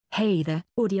Hey there,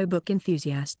 audiobook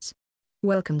enthusiasts.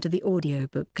 Welcome to the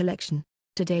audiobook collection.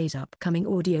 Today's upcoming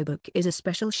audiobook is a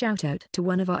special shout-out to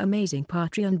one of our amazing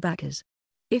Patreon backers.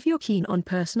 If you're keen on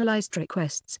personalized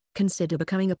requests, consider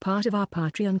becoming a part of our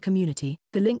Patreon community.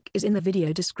 The link is in the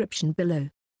video description below.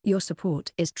 Your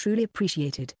support is truly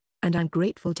appreciated, and I'm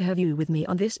grateful to have you with me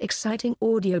on this exciting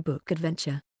audiobook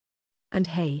adventure. And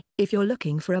hey, if you're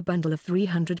looking for a bundle of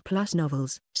 300+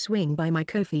 novels, swing by my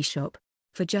Ko-fi shop.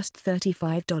 For just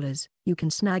 $35, you can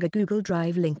snag a Google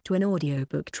Drive link to an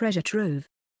audiobook treasure trove.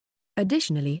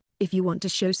 Additionally, if you want to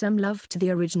show some love to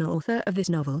the original author of this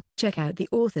novel, check out the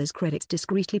author's credits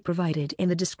discreetly provided in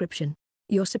the description.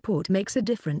 Your support makes a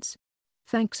difference.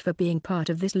 Thanks for being part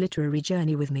of this literary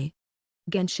journey with me.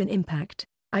 Genshin Impact,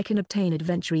 I Can Obtain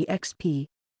Adventure EXP.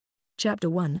 Chapter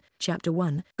 1,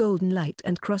 Golden Light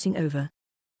and Crossing Over.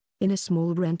 In a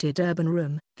small rented urban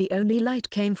room, the only light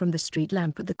came from the street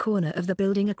lamp at the corner of the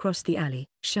building across the alley,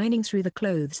 shining through the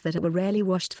clothes that were rarely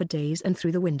washed for days and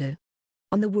through the window.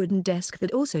 On the wooden desk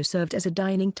that also served as a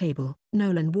dining table,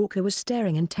 Nolan Walker was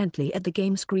staring intently at the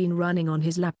game screen running on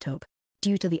his laptop.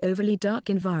 Due to the overly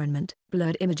dark environment,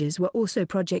 blurred images were also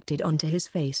projected onto his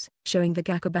face, showing the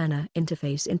Gakko banner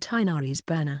interface in Tighnari's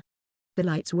banner. The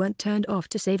lights weren't turned off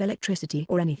to save electricity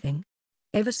or anything.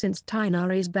 Ever since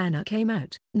Tighnari's banner came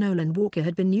out, Nolan Walker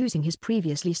had been using his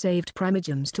previously saved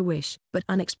primogems to wish, but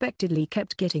unexpectedly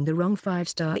kept getting the wrong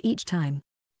 5-star each time.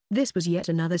 This was yet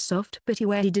another soft pity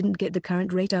where he didn't get the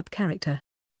current rate-up character.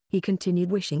 He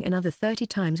continued wishing another 30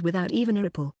 times without even a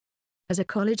ripple. As a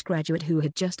college graduate who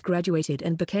had just graduated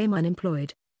and became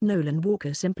unemployed, Nolan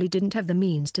Walker simply didn't have the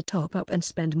means to top up and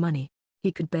spend money.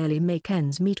 He could barely make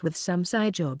ends meet with some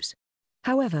side jobs.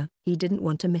 However, he didn't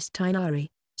want to miss Tighnari.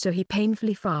 So he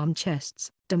painfully farmed chests,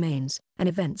 domains, and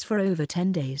events for over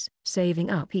 10 days,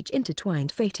 saving up each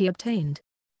intertwined fate he obtained.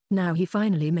 Now he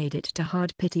finally made it to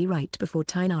hard pity right before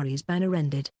Tighnari's banner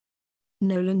ended.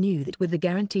 Nolan knew that with the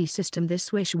guarantee system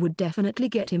this wish would definitely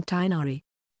get him Tighnari.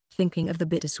 Thinking of the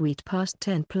bittersweet past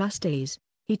 10+ days,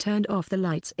 he turned off the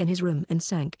lights in his room and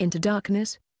sank into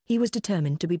darkness. He was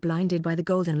determined to be blinded by the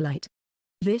golden light.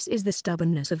 This is the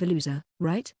stubbornness of a loser,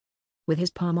 right? With his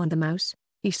palm on the mouse,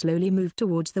 he slowly moved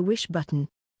towards the wish button.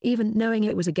 Even knowing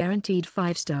it was a guaranteed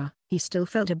 5-star, he still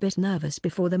felt a bit nervous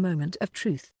before the moment of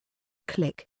truth.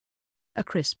 Click. A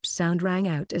crisp sound rang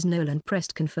out as Nolan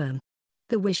pressed confirm.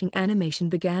 The wishing animation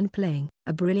began playing,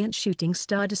 a brilliant shooting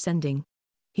star descending.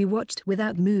 He watched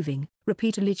without moving,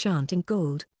 repeatedly chanting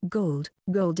gold, gold,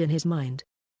 gold in his mind.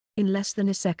 In less than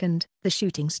a second, the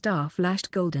shooting star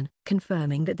flashed golden,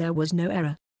 confirming that there was no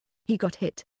error. He got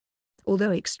hit.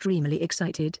 Although extremely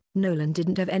excited, Nolan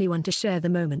didn't have anyone to share the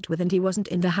moment with and he wasn't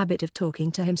in the habit of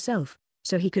talking to himself,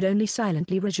 so he could only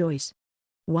silently rejoice.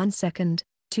 1 second,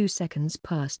 2 seconds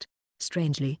passed.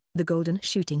 Strangely, the golden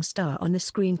shooting star on the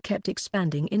screen kept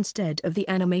expanding instead of the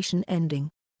animation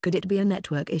ending. Could it be a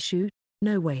network issue?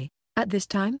 No way. At this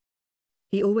time?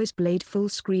 He always played full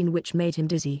screen which made him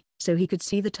dizzy, so he could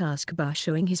see the taskbar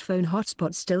showing his phone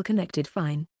hotspot still connected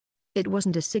fine. It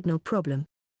wasn't a signal problem.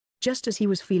 Just as he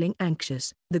was feeling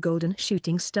anxious, the golden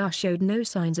shooting star showed no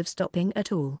signs of stopping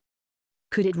at all.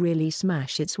 Could it really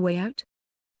smash its way out?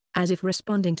 As if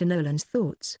responding to Nolan's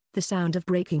thoughts, the sound of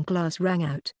breaking glass rang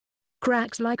out.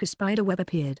 Cracks like a spider web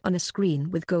appeared on the screen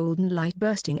with golden light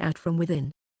bursting out from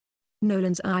within.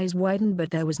 Nolan's eyes widened but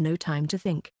there was no time to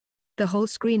think. The whole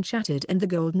screen shattered and the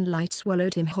golden light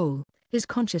swallowed him whole, his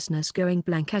consciousness going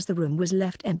blank as the room was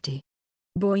left empty.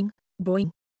 Boing,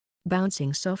 boing.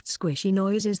 Bouncing soft squishy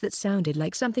noises that sounded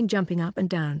like something jumping up and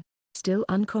down. Still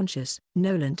unconscious,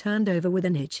 Nolan turned over with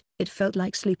an itch. It felt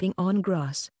like sleeping on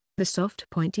grass, the soft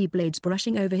pointy blades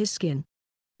brushing over his skin.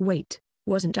 Wait,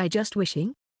 wasn't I just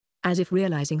wishing? As if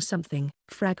realizing something,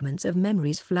 fragments of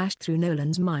memories flashed through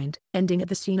Nolan's mind, ending at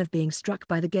the scene of being struck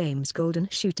by the game's golden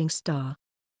shooting star.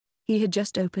 He had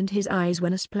just opened his eyes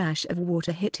when a splash of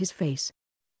water hit his face.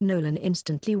 Nolan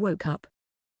instantly woke up.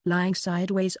 Lying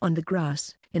sideways on the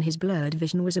grass, in his blurred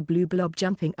vision was a blue blob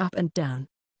jumping up and down.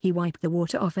 He wiped the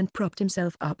water off and propped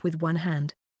himself up with one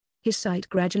hand. His sight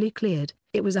gradually cleared.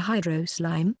 It was a hydro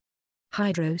slime.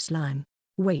 Hydro slime.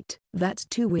 Wait, that's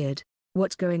too weird.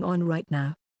 What's going on right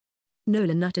now?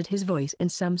 Nolan uttered his voice in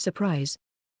some surprise.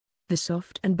 The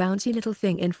soft and bouncy little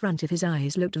thing in front of his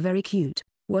eyes looked very cute.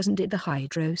 Wasn't it the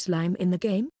hydro slime in the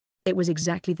game? It was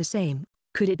exactly the same.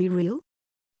 Could it be real?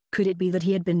 Could it be that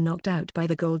he had been knocked out by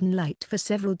the golden light for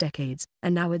several decades,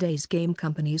 and nowadays game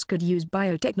companies could use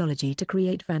biotechnology to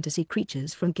create fantasy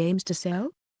creatures from games to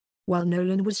sell? While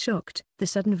Nolan was shocked, the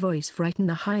sudden voice frightened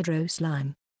the hydro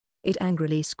slime. It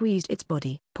angrily squeezed its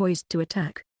body, poised to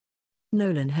attack.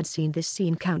 Nolan had seen this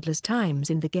scene countless times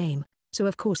in the game. so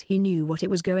of course he knew what it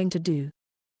was going to do.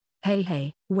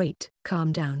 Hey, wait,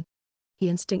 calm down. He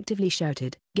instinctively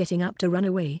shouted, getting up to run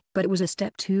away, but it was a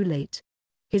step too late.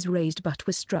 His raised butt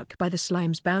was struck by the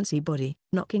slime's bouncy body,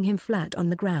 knocking him flat on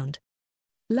the ground.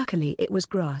 Luckily it was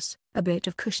grass, a bit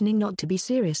of cushioning not to be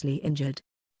seriously injured.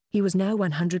 He was now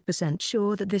 100%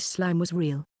 sure that this slime was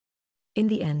real. In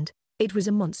the end, it was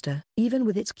a monster. Even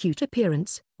with its cute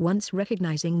appearance, once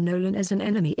recognizing Nolan as an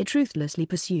enemy it ruthlessly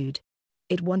pursued.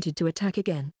 It wanted to attack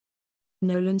again.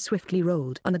 Nolan swiftly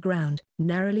rolled on the ground,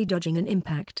 narrowly dodging an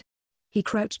impact. He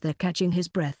crouched there catching his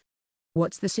breath.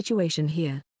 What's the situation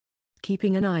here?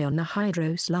 Keeping an eye on the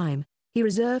hydro slime, he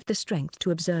reserved the strength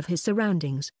to observe his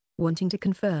surroundings, wanting to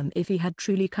confirm if he had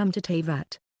truly come to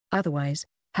Teyvat. Otherwise,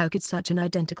 how could such an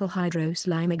identical hydro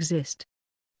slime exist?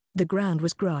 The ground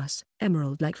was grass,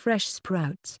 emerald like fresh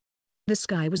sprouts. The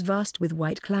sky was vast with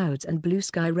white clouds and blue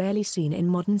sky rarely seen in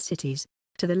modern cities.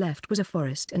 To the left was a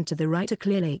forest and to the right a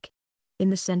clear lake. In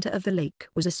the center of the lake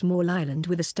was a small island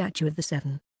with a statue of the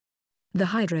seven. The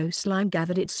hydro slime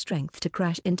gathered its strength to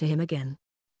crash into him again.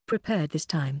 Prepared this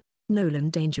time, Nolan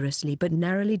dangerously but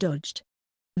narrowly dodged.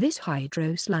 This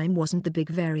hydro slime wasn't the big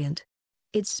variant.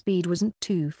 Its speed wasn't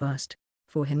too fast.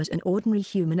 For him as an ordinary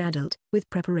human adult, with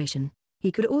preparation,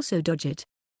 he could also dodge it.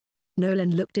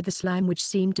 Nolan looked at the slime which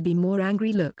seemed to be more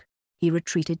angry look. He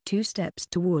retreated 2 steps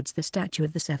towards the statue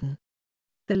of the seven.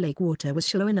 The lake water was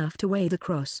shallow enough to wade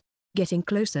across. Getting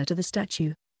closer to the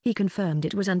statue, he confirmed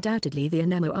it was undoubtedly the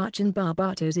Anemo Archon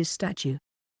Barbatos' statue.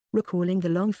 Recalling the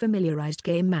long familiarized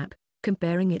game map,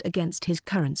 comparing it against his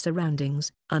current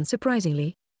surroundings,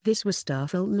 unsurprisingly, this was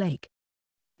Starfall Lake.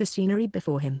 The scenery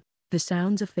before him, the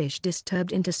sounds of fish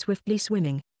disturbed into swiftly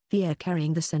swimming, the air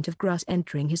carrying the scent of grass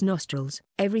entering his nostrils,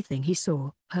 everything he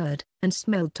saw, heard, and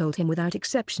smelled told him without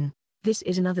exception, this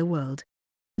is another world.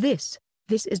 This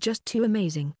is just too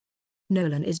amazing.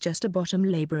 Nolan is just a bottom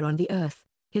laborer on the earth.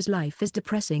 His life is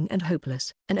depressing and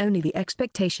hopeless, and only the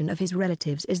expectation of his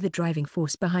relatives is the driving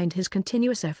force behind his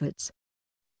continuous efforts.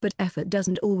 But effort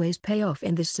doesn't always pay off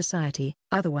in this society,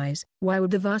 otherwise, why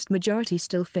would the vast majority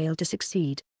still fail to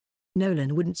succeed?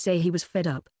 Nolan wouldn't say he was fed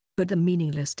up, but the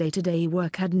meaningless day-to-day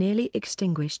work had nearly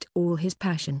extinguished all his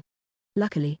passion.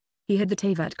 Luckily, he had the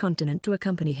Teyvat continent to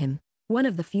accompany him, one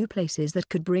of the few places that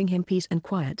could bring him peace and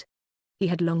quiet. He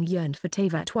had long yearned for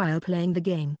Teyvat while playing the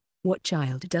game. What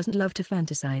child doesn't love to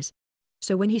fantasize?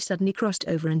 So when he suddenly crossed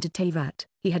over into Teyvat,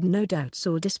 he had no doubts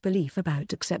or disbelief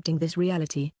about accepting this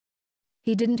reality.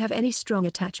 He didn't have any strong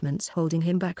attachments holding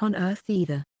him back on Earth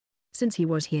either. Since he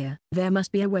was here, there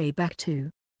must be a way back too.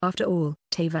 After all,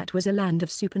 Teyvat was a land of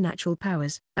supernatural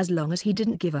powers. As long as he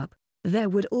didn't give up, there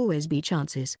would always be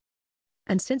chances.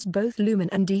 And since both Lumen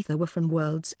and Ether were from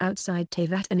worlds outside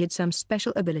Teyvat and had some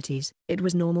special abilities, it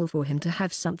was normal for him to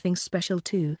have something special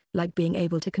too, like being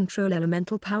able to control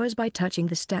elemental powers by touching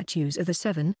the statues of the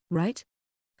seven, right?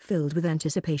 Filled with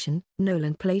anticipation,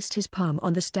 Nolan placed his palm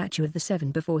on the statue of the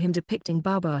seven before him depicting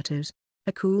Barbatos.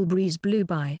 A cool breeze blew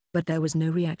by, but there was no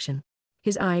reaction.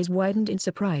 His eyes widened in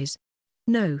surprise.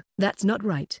 No, that's not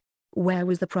right. Where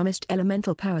was the promised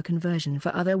elemental power conversion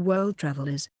for other world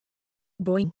travelers?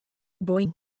 Boing.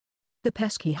 Boing. The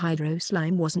pesky hydro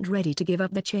slime wasn't ready to give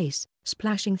up the chase,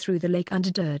 splashing through the lake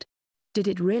undeterred. Did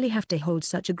it really have to hold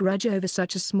such a grudge over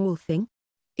such a small thing?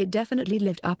 It definitely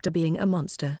lived up to being a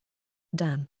monster.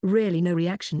 Damn, really no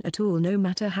reaction at all no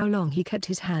matter how long he kept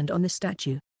his hand on the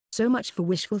statue. So much for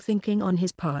wishful thinking on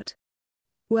his part.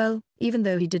 Well, even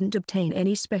though he didn't obtain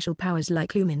any special powers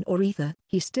like Lumen or Ether,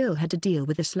 he still had to deal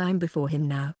with the slime before him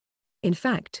now. In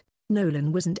fact,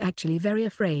 Nolan wasn't actually very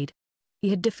afraid. He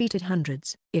had defeated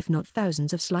hundreds, if not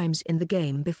thousands of slimes in the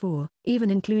game before, even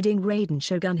including Raiden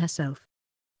Shogun herself.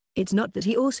 It's not that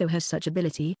he also has such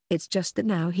ability, it's just that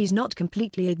now he's not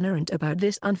completely ignorant about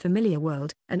this unfamiliar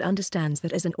world, and understands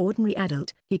that as an ordinary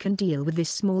adult, he can deal with this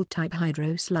small type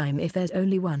hydro slime if there's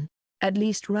only one. At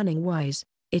least running-wise,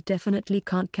 it definitely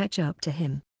can't catch up to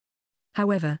him.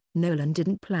 However, Nolan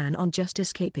didn't plan on just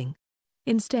escaping.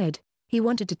 Instead, he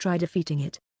wanted to try defeating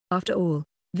it. After all,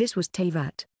 this was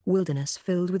Teyvat. Wilderness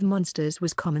filled with monsters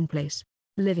was commonplace.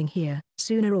 Living here,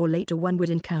 sooner or later one would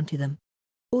encounter them.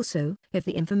 Also, if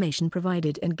the information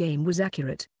provided in-game was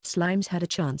accurate, slimes had a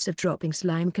chance of dropping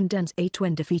slime condensate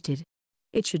when defeated.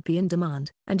 It should be in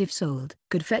demand, and if sold,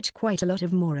 could fetch quite a lot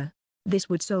of mora. This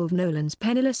would solve Nolan's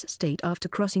penniless state after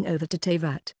crossing over to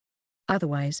Teyvat.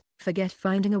 Otherwise, forget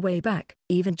finding a way back,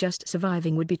 even just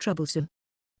surviving would be troublesome.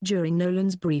 During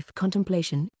Nolan's brief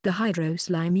contemplation, the hydro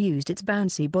slime used its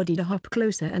bouncy body to hop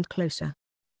closer and closer.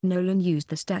 Nolan used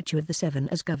the statue of the seven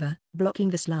as cover,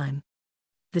 blocking the slime.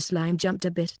 The slime jumped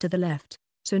a bit to the left,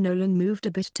 so Nolan moved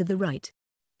a bit to the right.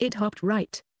 It hopped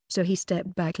right, so he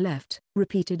stepped back left,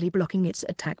 repeatedly blocking its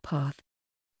attack path.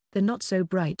 The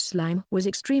not-so-bright slime was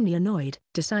extremely annoyed,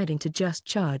 deciding to just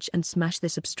charge and smash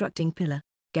this obstructing pillar,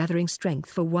 gathering strength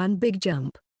for one big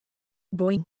jump.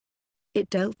 Boing! It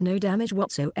dealt no damage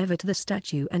whatsoever to the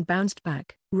statue and bounced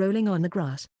back, rolling on the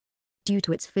grass. Due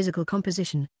to its physical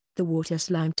composition, the water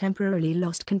slime temporarily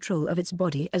lost control of its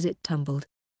body as it tumbled.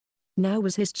 Now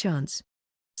was his chance.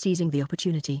 Seizing the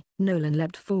opportunity, Nolan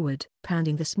leapt forward,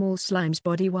 pounding the small slime's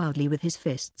body wildly with his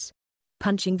fists.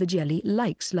 Punching the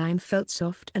jelly-like slime felt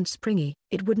soft and springy,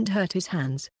 it wouldn't hurt his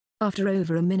hands. After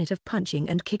over a minute of punching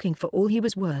and kicking for all he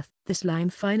was worth, the slime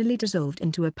finally dissolved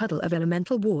into a puddle of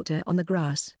elemental water on the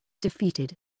grass,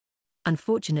 defeated.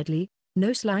 Unfortunately,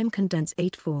 no slime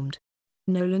condensate formed.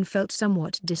 Nolan felt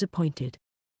somewhat disappointed.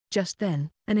 Just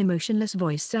then, an emotionless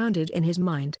voice sounded in his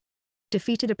mind.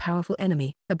 Defeated a powerful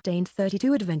enemy, obtained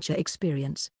 32 adventure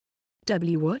experience.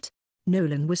 What?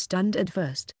 Nolan was stunned at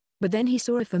first, but then he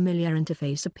saw a familiar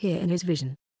interface appear in his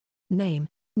vision. Name,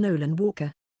 Nolan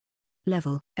Walker.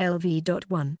 Level,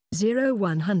 LV.1,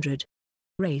 0100.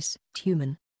 Race,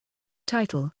 human.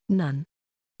 Title, none.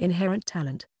 Inherent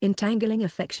talent, entangling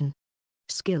affection.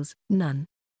 Skills, none.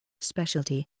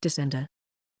 Specialty, descender.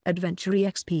 Adventure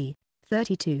EXP,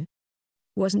 32.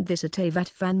 Wasn't this a Teyvat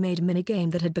fan-made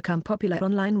minigame that had become popular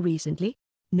online recently?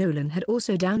 Nolan had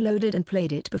also downloaded and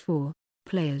played it before.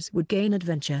 Players would gain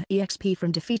Adventure EXP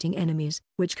from defeating enemies,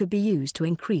 which could be used to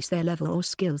increase their level or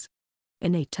skills.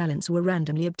 Innate talents were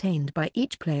randomly obtained by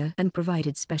each player and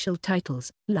provided special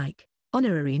titles, like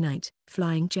Honorary Knight,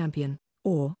 Flying Champion,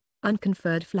 or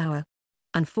Unconferred Flower.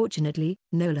 Unfortunately,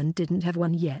 Nolan didn't have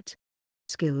one yet.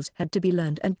 Skills had to be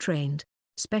learned and trained.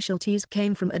 Specialties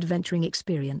came from adventuring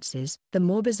experiences. The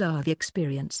more bizarre the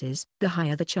experiences, the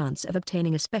higher the chance of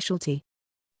obtaining a specialty.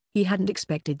 He hadn't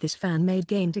expected this fan-made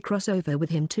game to cross over with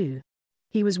him too.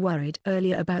 He was worried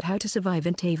earlier about how to survive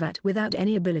in Teyvat without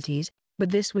any abilities, but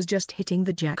this was just hitting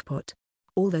the jackpot.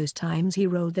 All those times he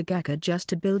rolled the gacha just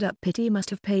to build up pity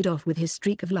must have paid off with his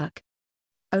streak of luck.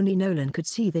 Only Nolan could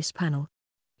see this panel.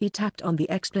 He tapped on the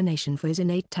explanation for his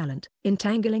innate talent,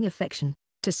 entangling affection,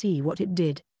 to see what it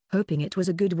did, hoping it was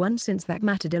a good one since that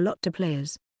mattered a lot to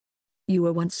players. You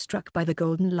were once struck by the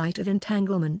golden light of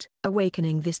entanglement,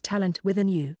 awakening this talent within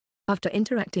you. After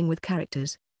interacting with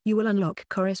characters, you will unlock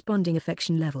corresponding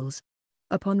affection levels.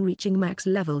 Upon reaching max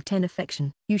level 10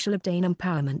 affection, you shall obtain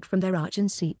empowerment from their arch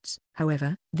and seats.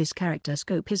 However, this character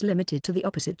scope is limited to the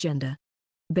opposite gender.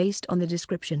 Based on the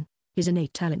description, his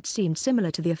innate talent seemed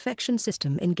similar to the affection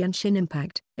system in Genshin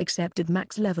Impact, except at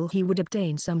max level he would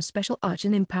obtain some special arch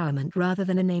and empowerment rather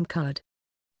than a name card.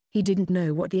 He didn't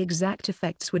know what the exact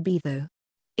effects would be though.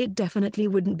 It definitely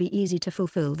wouldn't be easy to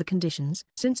fulfill the conditions,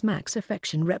 since max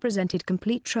affection represented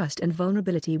complete trust and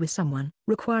vulnerability with someone,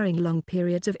 requiring long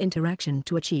periods of interaction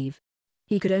to achieve.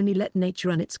 He could only let nature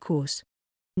run its course.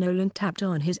 Nolan tapped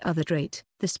on his other trait,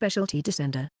 the specialty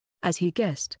descender. As he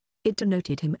guessed, it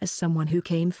denoted him as someone who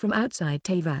came from outside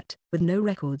Teyvat, with no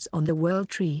records on the world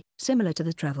tree, similar to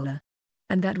the traveler.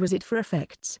 And that was it for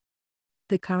effects.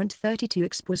 The current 32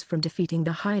 exp was from defeating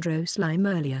the Hydro Slime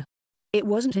earlier. It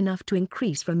wasn't enough to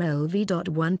increase from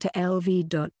LV.1 to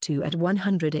LV.2 at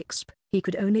 100 exp, he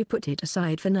could only put it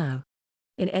aside for now.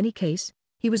 In any case,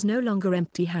 he was no longer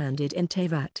empty-handed in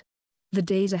Teyvat. The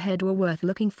days ahead were worth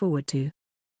looking forward to.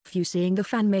 Seeing the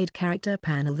fan-made character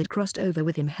panel that crossed over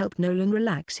with him helped Nolan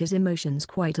relax his emotions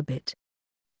quite a bit.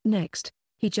 Next,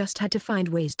 he just had to find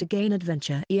ways to gain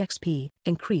Adventure EXP,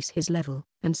 increase his level,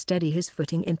 and steady his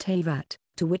footing in Teyvat,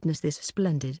 to witness this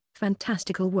splendid,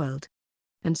 fantastical world.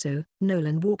 And so,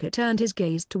 Nolan Walker turned his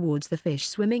gaze towards the fish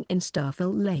swimming in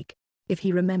Starfall Lake. If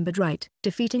he remembered right,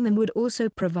 defeating them would also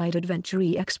provide Adventure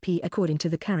EXP according to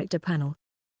the character panel.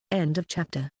 End of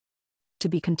chapter. To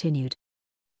be continued.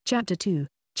 Chapter 2,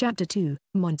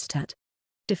 Mondstadt.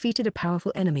 Defeated a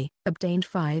powerful enemy, obtained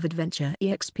 5 Adventure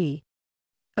EXP.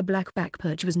 A blackback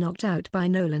perch was knocked out by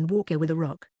Nolan Walker with a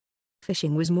rock.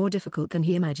 Fishing was more difficult than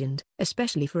he imagined,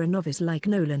 especially for a novice like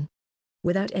Nolan.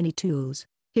 Without any tools,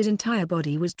 his entire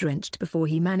body was drenched before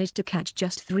he managed to catch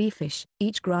just 3 fish,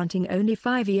 each granting only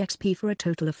 5 EXP for a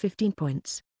total of 15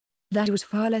 points. That was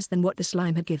far less than what the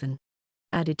slime had given.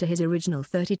 Added to his original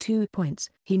 32 points,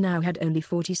 he now had only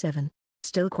 47,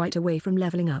 still quite away from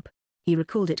leveling up. He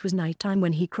recalled it was nighttime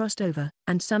when he crossed over,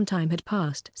 and some time had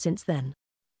passed since then.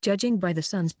 Judging by the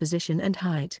sun's position and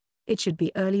height, it should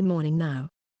be early morning now.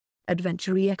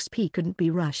 Adventure EXP couldn't be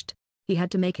rushed. He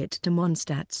had to make it to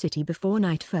Mondstadt City before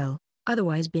night fell.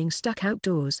 Otherwise being stuck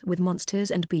outdoors with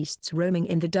monsters and beasts roaming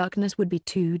in the darkness would be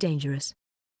too dangerous.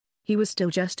 He was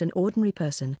still just an ordinary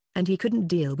person, and he couldn't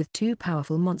deal with 2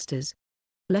 powerful monsters.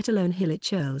 let alone Hillich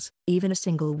churls. Even a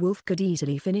single wolf could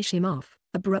easily finish him off,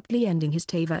 abruptly ending his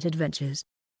Teyvat adventures.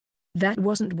 That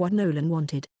wasn't what Nolan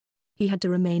wanted. He had to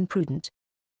remain prudent.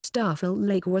 Starfell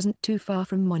Lake wasn't too far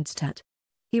from Mondstadt.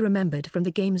 He remembered from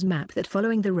the game's map that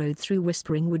following the road through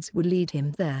Whispering Woods would lead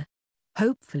him there.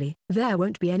 Hopefully, there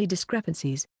won't be any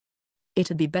discrepancies.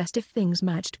 It'd be best if things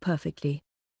matched perfectly.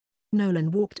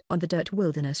 Nolan walked on the dirt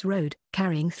wilderness road,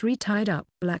 carrying 3 tied-up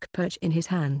black perch in his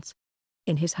hands.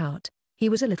 In his heart, he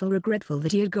was a little regretful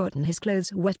that he had gotten his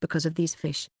clothes wet because of these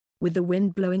fish. With the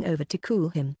wind blowing over to cool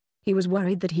him, he was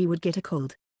worried that he would get a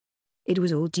cold. It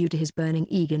was all due to his burning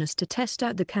eagerness to test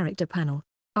out the character panel.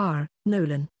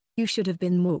 Nolan, you should have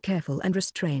been more careful and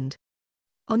restrained.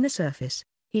 On the surface,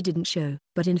 he didn't show,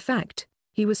 but in fact,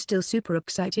 he was still super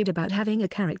excited about having a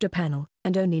character panel,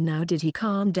 and only now did he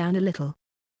calm down a little.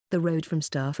 The road from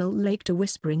Starfell Lake to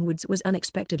Whispering Woods was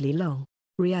unexpectedly long.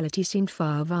 Reality seemed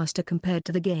far vaster compared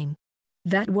to the game.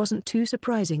 That wasn't too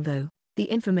surprising though. The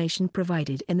information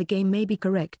provided in the game may be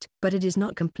correct, but it is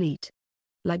not complete.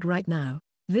 Like right now,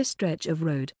 this stretch of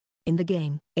road, in the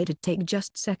game, it'd take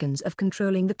just seconds of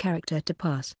controlling the character to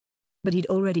pass. But he'd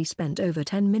already spent over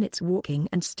 10 minutes walking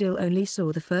and still only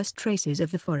saw the first traces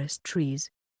of the forest trees.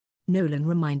 Nolan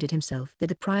reminded himself that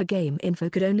the prior game info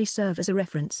could only serve as a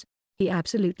reference. He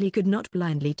absolutely could not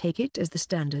blindly take it as the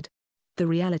standard. The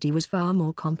reality was far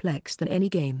more complex than any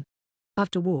game.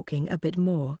 After walking a bit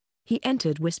more, he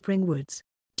entered Whispering Woods.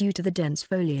 Due to the dense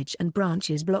foliage and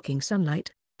branches blocking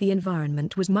sunlight, the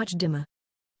environment was much dimmer.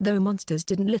 Though monsters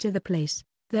didn't litter the place,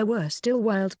 there were still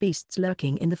wild beasts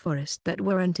lurking in the forest that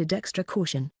warranted extra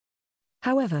caution.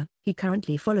 However, he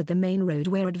currently followed the main road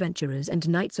where adventurers and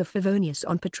knights of Favonius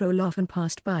on patrol often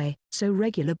passed by, so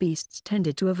regular beasts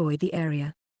tended to avoid the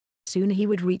area. Soon he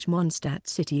would reach Mondstadt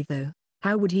city though.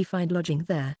 How would he find lodging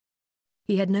there?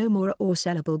 He had no more or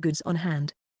sellable goods on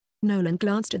hand. Nolan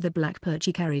glanced at the black perch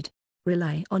he carried.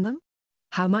 Rely on them?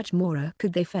 How much more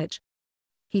could they fetch?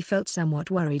 He felt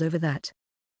somewhat worried over that.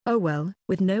 Oh well,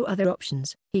 with no other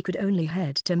options, he could only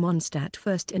head to Mondstadt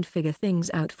first and figure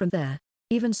things out from there.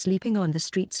 Even sleeping on the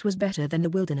streets was better than the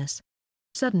wilderness.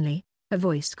 Suddenly, a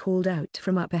voice called out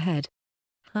from up ahead.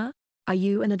 Huh? Are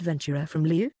you an adventurer from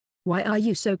Liu? Why are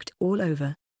you soaked all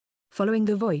over? Following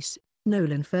the voice,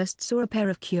 Nolan first saw a pair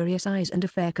of curious eyes and a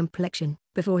fair complexion,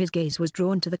 before his gaze was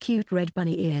drawn to the cute red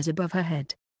bunny ears above her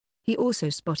head. He also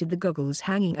spotted the goggles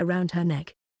hanging around her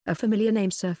neck. A familiar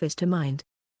name surfaced to mind.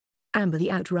 Amber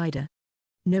the Outrider.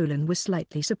 Nolan was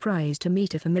slightly surprised to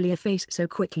meet a familiar face so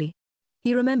quickly.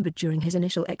 He remembered during his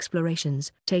initial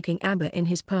explorations, taking Amber in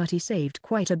his party saved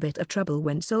quite a bit of trouble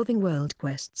when solving world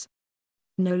quests.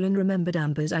 Nolan remembered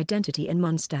Amber's identity in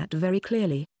Mondstadt very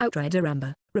clearly, Outrider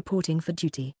Amber, reporting for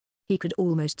duty. He could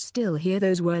almost still hear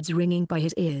those words ringing by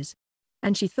his ears.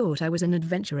 And she thought I was an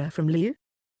adventurer from Liu?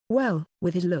 Well,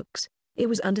 with his looks, it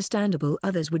was understandable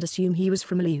others would assume he was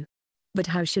from Liu. But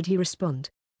how should he respond?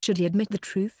 Should he admit the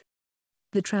truth?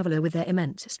 The traveler with their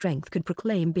immense strength could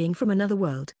proclaim being from another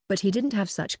world, but he didn't have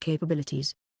such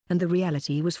capabilities, and the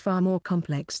reality was far more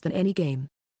complex than any game.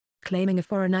 Claiming a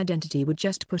foreign identity would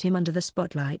just put him under the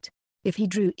spotlight. If he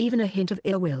drew even a hint of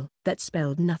ill will, that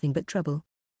spelled nothing but trouble.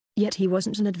 Yet he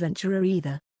wasn't an adventurer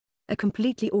either. A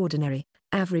completely ordinary,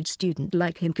 average student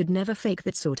like him could never fake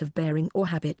that sort of bearing or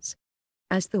habits.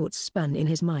 As thoughts spun in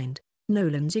his mind,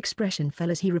 Nolan's expression fell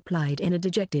as he replied in a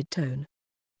dejected tone.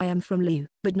 I am from Liu,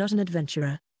 but not an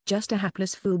adventurer, just a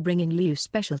hapless fool bringing Liu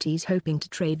specialties hoping to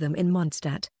trade them in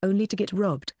Mondstadt, only to get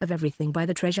robbed of everything by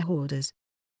the treasure hoarders.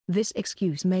 This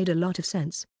excuse made a lot of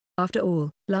sense. After all,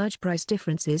 large price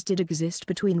differences did exist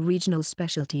between regional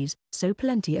specialties, so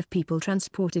plenty of people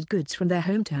transported goods from their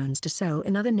hometowns to sell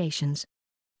in other nations.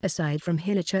 Aside from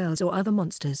Hillich churls or other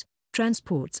monsters,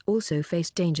 transports also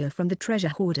faced danger from the treasure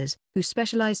hoarders, who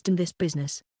specialized in this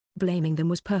business. Blaming them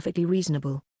was perfectly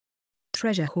reasonable.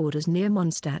 Treasure hoarders near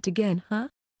Mondstadt again, huh?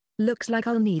 Looks like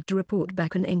I'll need to report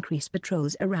back and increase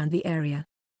patrols around the area.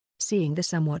 Seeing the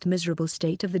somewhat miserable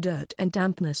state of the dirt and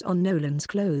dampness on Nolan's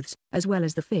clothes, as well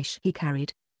as the fish he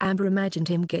carried, Amber imagined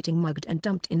him getting mugged and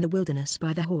dumped in the wilderness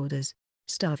by the hoarders.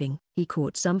 Starving, he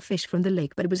caught some fish from the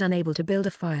lake but was unable to build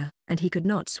a fire, and he could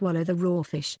not swallow the raw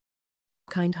fish.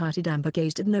 Kind-hearted Amber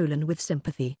gazed at Nolan with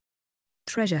sympathy.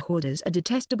 Treasure hoarders are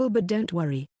detestable, but don't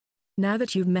worry. Now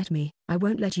that you've met me, I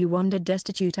won't let you wander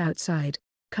destitute outside.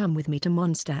 Come with me to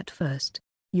Mondstadt first.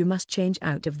 You must change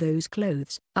out of those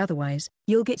clothes, otherwise,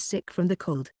 you'll get sick from the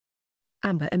cold.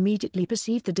 Amber immediately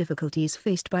perceived the difficulties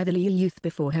faced by the Liu youth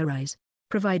before her eyes.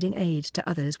 Providing aid to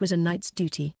others was a knight's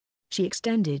duty. She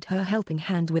extended her helping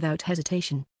hand without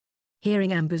hesitation.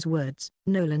 Hearing Amber's words,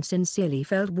 Nolan sincerely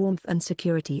felt warmth and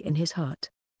security in his heart.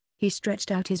 He stretched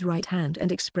out his right hand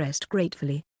and expressed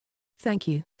gratefully. Thank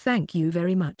you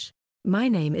very much. My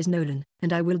name is Nolan,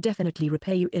 and I will definitely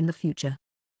repay you in the future.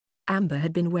 Amber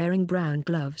had been wearing brown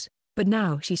gloves, but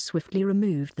now she swiftly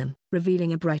removed them,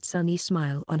 revealing a bright sunny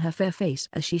smile on her fair face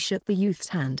as she shook the youth's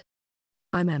hand.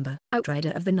 I'm Amber, outrider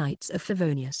of the Knights of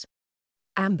Favonius.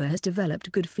 Amber has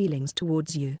developed good feelings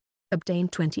towards you. Obtain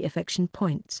 20 affection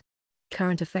points.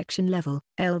 Current affection level,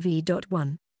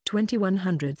 LV.1,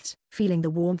 2100ths. Feeling the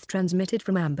warmth transmitted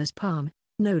from Amber's palm,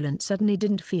 Nolan suddenly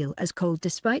didn't feel as cold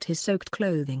despite his soaked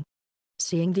clothing.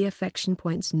 Seeing the affection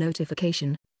points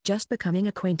notification, just becoming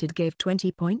acquainted gave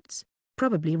 20 points,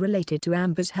 probably related to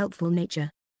Amber's helpful nature.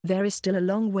 There is still a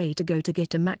long way to go to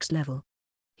get a max level.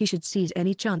 He should seize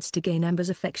any chance to gain Amber's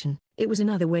affection. It was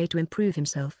another way to improve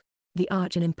himself. The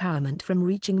arch and empowerment from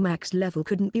reaching max level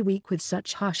couldn't be weak with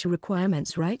such harsh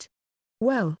requirements, right?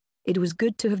 Well, it was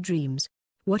good to have dreams.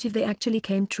 What if they actually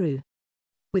came true?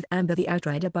 With Amber the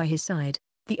outrider by his side,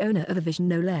 the owner of a vision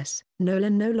no less,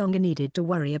 Nolan no longer needed to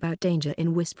worry about danger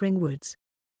in Whispering Woods.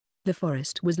 The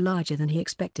forest was larger than he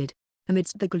expected.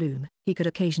 Amidst the gloom, he could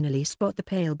occasionally spot the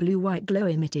pale blue-white glow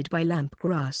emitted by lamp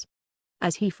grass.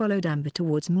 As he followed Amber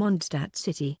towards Mondstadt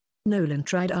City, Nolan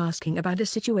tried asking about the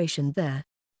situation there.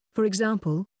 For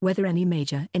example, whether any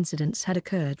major incidents had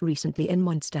occurred recently in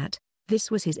Mondstadt. This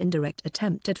was his indirect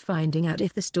attempt at finding out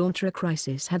if the Stormtree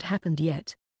crisis had happened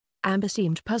yet. Amber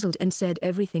seemed puzzled and said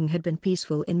everything had been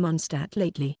peaceful in Mondstadt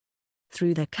lately.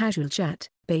 Through their casual chat,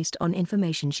 based on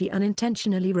information she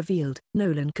unintentionally revealed,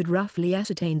 Nolan could roughly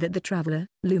ascertain that the traveler,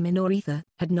 Lumin or Ether,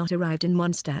 had not arrived in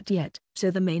Mondstadt yet,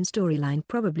 so the main storyline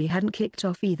probably hadn't kicked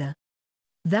off either.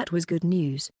 That was good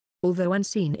news. Although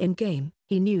unseen in-game,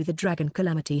 he knew the dragon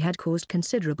calamity had caused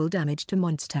considerable damage to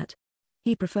Mondstadt.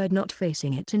 He preferred not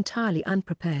facing it entirely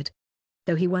unprepared.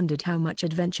 Though he wondered how much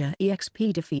Adventure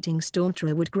EXP defeating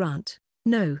Stormtree would grant.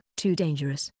 No, too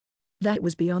dangerous. That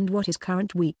was beyond what his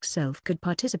current weak self could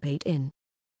participate in.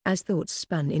 As thoughts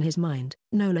spun in his mind,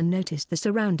 Nolan noticed the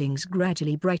surroundings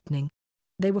gradually brightening.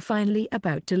 They were finally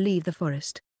about to leave the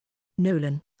forest.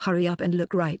 Nolan, hurry up and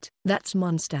look right. That's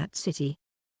Mondstadt City.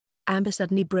 Amber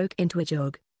suddenly broke into a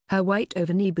jog, her white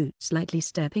over-knee boots lightly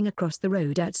stepping across the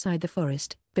road outside the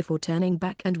forest, before turning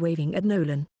back and waving at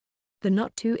Nolan. The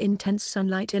not-too-intense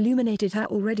sunlight illuminated her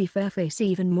already fair face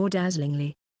even more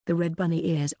dazzlingly. The red bunny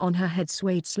ears on her head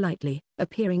swayed slightly,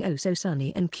 appearing oh so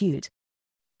sunny and cute.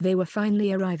 They were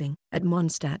finally arriving at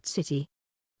Mondstadt City.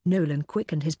 Nolan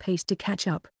quickened his pace to catch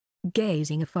up.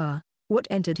 Gazing afar, what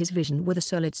entered his vision were the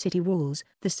solid city walls,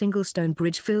 the single stone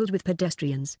bridge filled with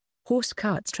pedestrians, horse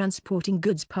carts transporting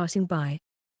goods passing by.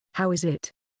 How is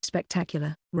it?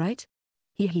 Spectacular, right?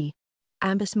 Hee.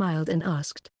 Amber smiled and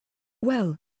asked.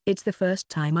 Well, it's the first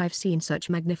time I've seen such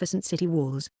magnificent city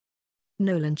walls.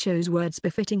 Nolan chose words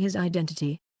befitting his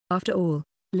identity. After all,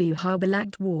 Liu Harbor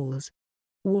lacked walls.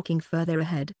 Walking further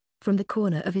ahead, from the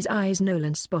corner of his eyes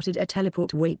Nolan spotted a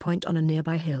teleport waypoint on a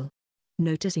nearby hill.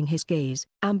 Noticing his gaze,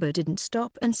 Amber didn't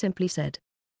stop and simply said.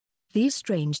 These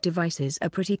strange devices are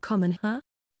pretty common, huh?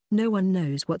 No one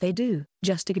knows what they do,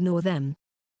 just ignore them.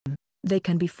 They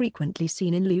can be frequently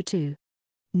seen in Liu too.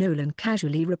 Nolan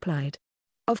casually replied.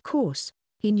 Of course,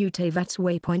 he knew Teyvat's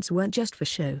waypoints weren't just for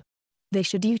show. They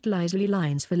should utilize Li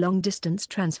lines for long-distance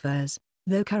transfers,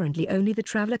 though currently only the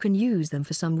traveler can use them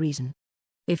for some reason.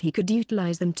 If he could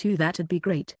utilize them too, that'd be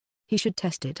great. He should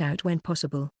test it out when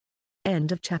possible.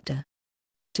 End of chapter.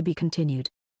 To be continued.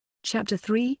 Chapter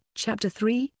 3,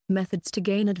 Methods to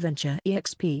Gain Adventure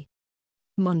EXP.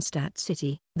 Mondstadt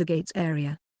City, the gates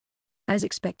area. As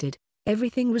expected,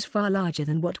 everything was far larger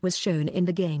than what was shown in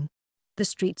the game. The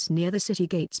streets near the city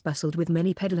gates bustled with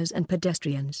many peddlers and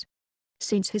pedestrians.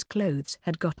 Since his clothes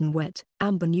had gotten wet,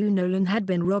 Amber knew Nolan had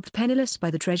been robbed penniless by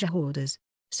the treasure hoarders,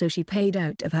 so she paid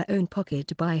out of her own pocket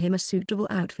to buy him a suitable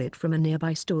outfit from a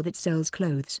nearby store that sells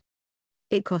clothes.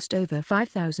 It cost over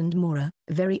 5,000 mora,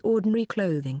 very ordinary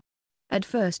clothing. At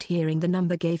first hearing the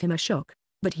number gave him a shock,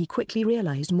 but he quickly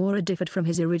realized mora differed from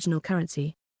his original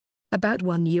currency. About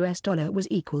 $1 was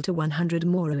equal to 100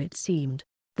 mora it seemed.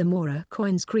 The mora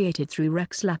coins created through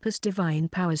Rex Lapis' divine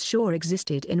powers sure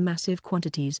existed in massive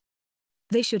quantities.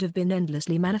 They should have been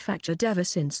endlessly manufactured ever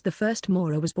since the first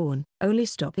mora was born, only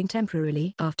stopping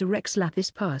temporarily after Rex Lapis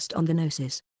passed on the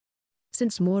Gnosis.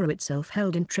 Since mora itself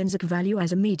held intrinsic value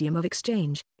as a medium of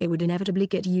exchange, it would inevitably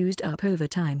get used up over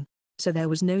time, so there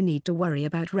was no need to worry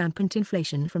about rampant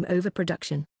inflation from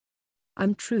overproduction.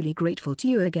 I'm truly grateful to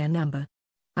you again, Amber.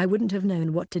 I wouldn't have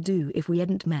known what to do if we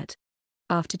hadn't met.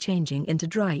 After changing into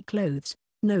dry clothes,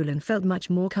 Nolan felt much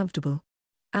more comfortable.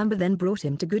 Amber then brought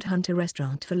him to Good Hunter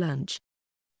restaurant for lunch.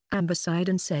 Amber sighed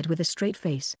and said with a straight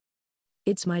face.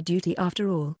 It's my duty after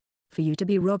all. For you to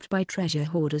be robbed by treasure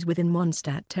hoarders within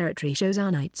Mondstadt territory shows our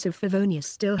Knights of Favonius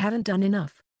still haven't done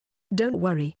enough. Don't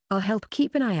worry, I'll help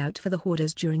keep an eye out for the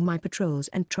hoarders during my patrols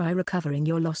and try recovering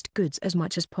your lost goods as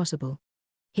much as possible.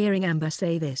 Hearing Amber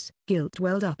say this, guilt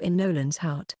welled up in Nolan's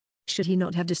heart. Should he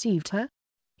not have deceived her?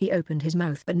 He opened his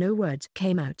mouth but no words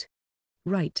came out.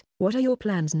 Right, what are your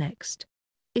plans next?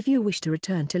 If you wish to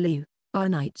return to Liu, our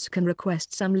knights can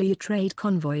request some Liu trade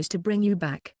convoys to bring you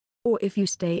back. Or if you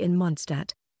stay in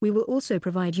Mondstadt, we will also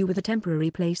provide you with a temporary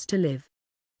place to live.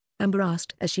 Amber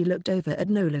asked as she looked over at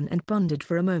Nolan and pondered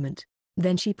for a moment.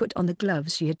 Then she put on the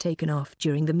gloves she had taken off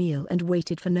during the meal and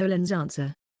waited for Nolan's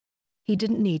answer. He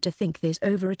didn't need to think this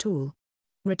over at all.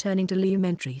 Returning to Liu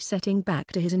meant setting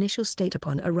back to his initial state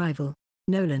upon arrival.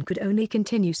 Nolan could only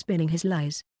continue spinning his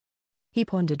lies. He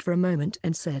pondered for a moment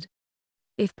and said,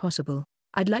 "If possible,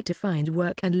 I'd like to find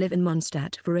work and live in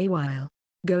Mondstadt for a while.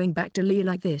 Going back to Liu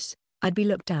like this, I'd be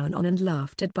looked down on and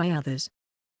laughed at by others."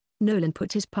 Nolan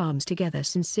put his palms together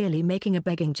sincerely making a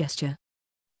begging gesture.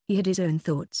 He had his own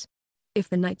thoughts. If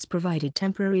the knights provided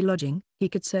temporary lodging, he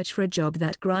could search for a job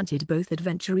that granted both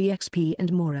Adventure EXP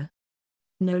and more.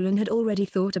 Nolan had already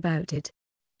thought about it.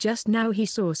 Just now he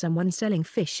saw someone selling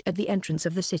fish at the entrance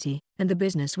of the city, and the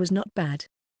business was not bad.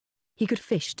 He could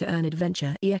fish to earn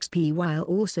Adventure EXP while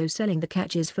also selling the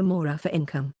catches for Mora for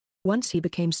income. Once he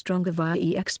became stronger via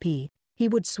EXP, he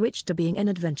would switch to being an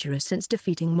adventurer since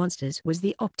defeating monsters was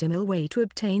the optimal way to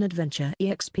obtain Adventure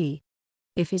EXP.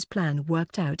 If his plan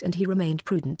worked out and he remained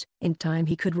prudent, in time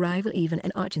he could rival even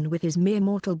an archon with his mere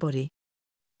mortal body.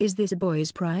 Is this a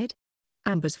boy's pride?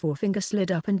 Amber's forefinger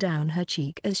slid up and down her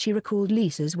cheek as she recalled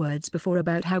Lisa's words before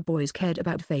about how boys cared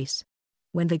about face.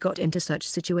 When they got into such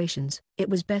situations, it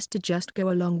was best to just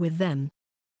go along with them.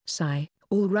 Sigh,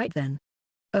 all right then.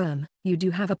 You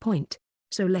do have a point,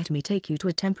 so let me take you to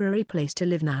a temporary place to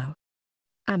live now.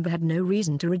 Amber had no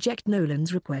reason to reject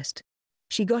Nolan's request.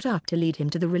 She got up to lead him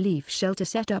to the relief shelter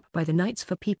set up by the Knights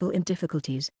for people in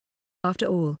difficulties. After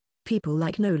all, people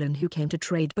like Nolan who came to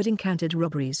trade but encountered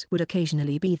robberies would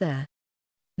occasionally be there.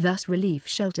 Thus relief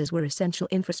shelters were essential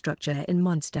infrastructure in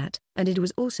Mondstadt, and it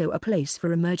was also a place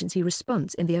for emergency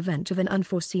response in the event of an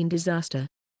unforeseen disaster.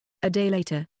 A day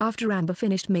later, after Amber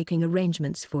finished making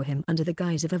arrangements for him under the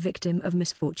guise of a victim of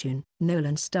misfortune,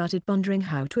 Nolan started pondering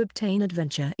how to obtain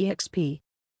Adventure EXP.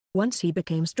 Once he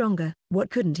became stronger, what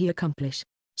couldn't he accomplish?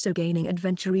 So gaining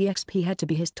Adventure EXP had to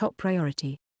be his top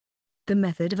priority. The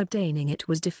method of obtaining it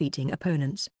was defeating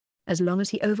opponents. As long as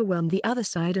he overwhelmed the other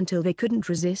side until they couldn't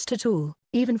resist at all,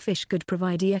 even fish could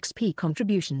provide EXP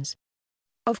contributions.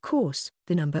 Of course,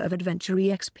 the number of Adventure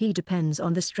EXP depends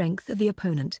on the strength of the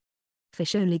opponent.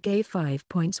 Fish only gave 5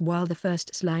 points while the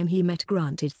first slime he met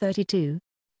granted 32.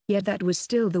 Yet that was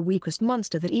still the weakest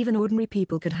monster that even ordinary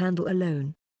people could handle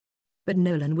alone. But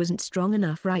Nolan wasn't strong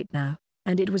enough right now,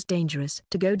 and it was dangerous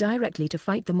to go directly to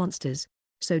fight the monsters.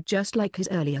 So just like his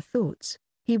earlier thoughts,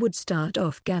 he would start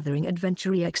off gathering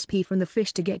Adventure EXP from the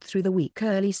fish to get through the weak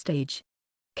early stage.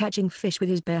 Catching fish with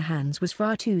his bare hands was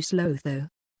far too slow though.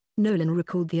 Nolan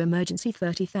recalled the emergency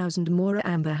 30,000 Mora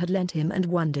Amber had lent him and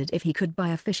wondered if he could buy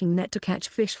a fishing net to catch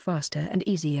fish faster and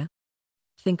easier.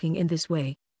 Thinking in this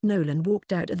way, Nolan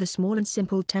walked out of the small and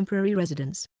simple temporary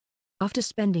residence. After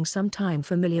spending some time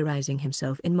familiarizing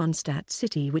himself in Mondstadt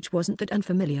City which wasn't that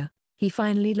unfamiliar, he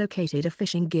finally located a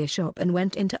fishing gear shop and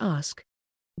went in to ask,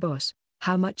 "Boss,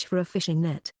 how much for a fishing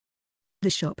net?" The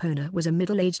shop owner was a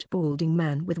middle-aged balding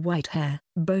man with white hair,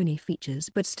 bony features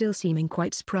but still seeming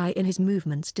quite spry in his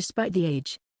movements despite the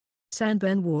age.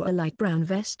 Sandburn wore a light brown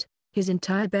vest, his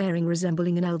entire bearing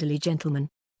resembling an elderly gentleman.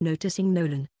 Noticing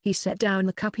Nolan, he set down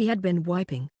the cup he had been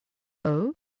wiping.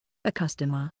 "Oh? A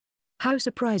customer. How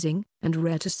surprising, and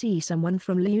rare to see someone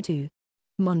from Liu too.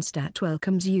 Mondstadt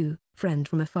welcomes you, friend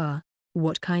from afar.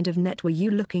 What kind of net were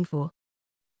you looking for?"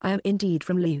 "I am indeed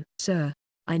from Liu, sir.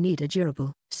 I need a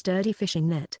durable, sturdy fishing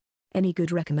net. Any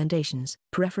good recommendations,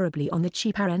 preferably on the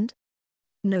cheaper end?"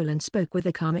 Nolan spoke with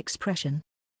a calm expression.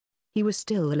 He was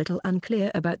still a little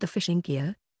unclear about the fishing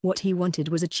gear. What he wanted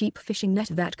was a cheap fishing net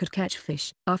that could catch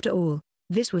fish. After all,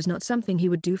 this was not something he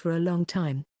would do for a long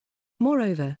time.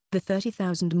 Moreover, the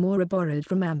 30,000 Mora borrowed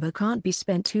from Amber can't be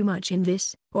spent too much in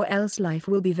this, or else life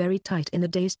will be very tight in the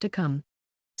days to come.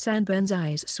 Sandburn's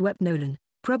eyes swept Nolan,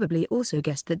 probably also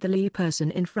guessed that the Liu person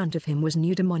in front of him was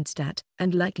new to Mondstadt,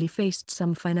 and likely faced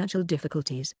some financial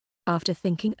difficulties. After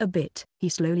thinking a bit, he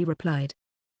slowly replied,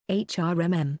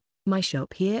 "HRMM, my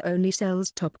shop here only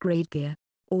sells top-grade gear.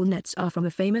 All nets are from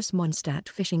a famous Mondstadt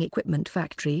fishing equipment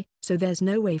factory, so there's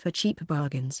no way for cheap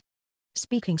bargains."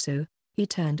 Speaking so, he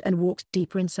turned and walked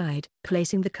deeper inside,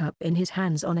 placing the cup in his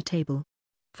hands on a table.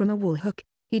 From a wall hook,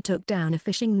 He took down a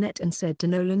fishing net and said to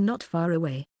Nolan not far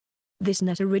away. "This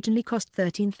net originally cost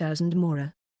 13,000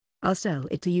 mora. I'll sell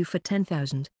it to you for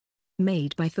 10,000.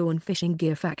 Made by Thorn Fishing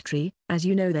Gear Factory, as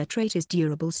you know their trait is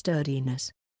durable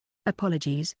sturdiness."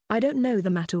 Apologies, I don't know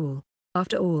them at all.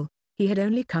 After all, he had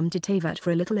only come to Teyvat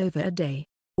for a little over a day.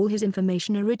 All his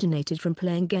information originated from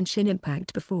playing Genshin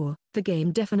Impact before. The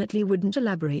game definitely wouldn't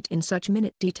elaborate in such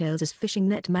minute details as fishing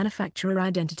net manufacturer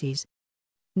identities.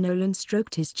 Nolan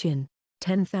stroked his chin.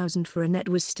 10,000 for a net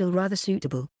was still rather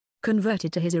suitable.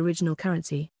 Converted to his original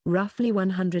currency, roughly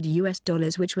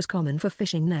 $100, which was common for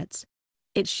fishing nets.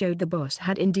 It showed the boss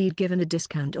had indeed given a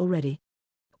discount already.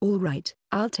 "All right,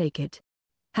 I'll take it."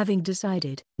 Having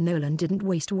decided, Nolan didn't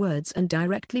waste words and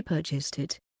directly purchased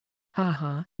it.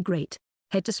 "Haha, great.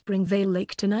 Head to Springvale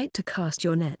Lake tonight to cast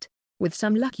your net. With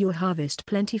some luck you'll harvest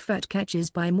plenty fat catches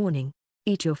by morning.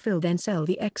 Eat your fill, then sell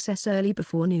the excess early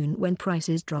before noon when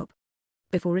prices drop."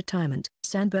 Before retirement,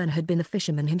 Sanborn had been a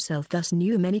fisherman himself, thus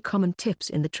knew many common tips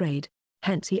in the trade.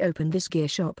 Hence he opened this gear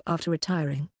shop after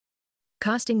retiring.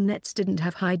 Casting nets didn't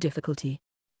have high difficulty.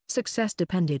 Success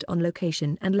depended on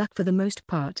location and luck for the most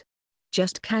part.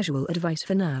 Just casual advice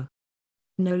for now.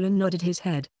 Nolan nodded his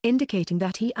head, indicating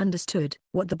that he understood.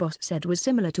 What the boss said was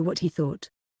similar to what he thought.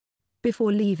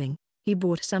 Before leaving, he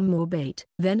bought some more bait,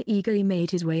 then eagerly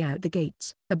made his way out the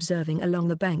gates, observing along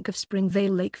the bank of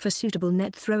Springvale Lake for suitable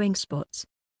net throwing spots.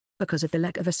 Because of the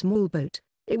lack of a small boat,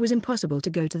 it was impossible to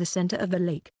go to the center of the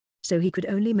lake, so he could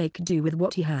only make do with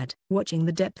what he had, watching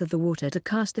the depth of the water to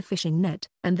cast the fishing net,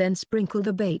 and then sprinkle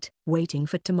the bait, waiting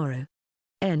for tomorrow.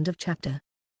 End of chapter.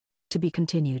 To be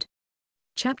continued.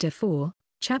 Chapter 4,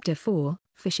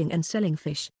 Fishing and Selling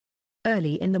Fish.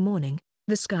 Early in the morning,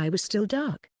 the sky was still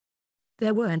dark.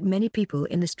 There weren't many people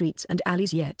in the streets and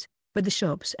alleys yet, but the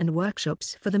shops and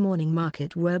workshops for the morning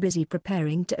market were busy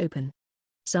preparing to open.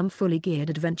 Some fully geared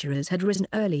adventurers had risen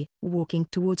early, walking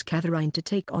towards Catherine to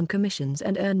take on commissions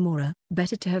and earn more.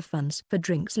 Better to have funds for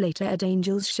drinks later at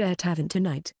Angel's Share Tavern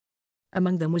tonight.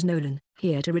 Among them was Nolan,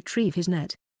 here to retrieve his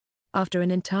net. After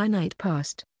an entire night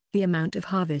passed, the amount of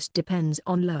harvest depends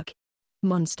on luck.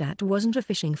 Mondstadt wasn't a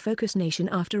fishing-focused nation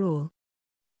after all.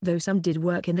 Though some did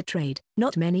work in the trade,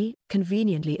 not many,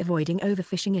 conveniently avoiding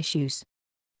overfishing issues.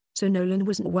 So Nolan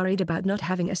wasn't worried about not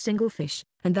having a single fish,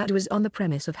 and that was on the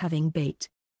premise of having bait.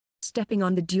 Stepping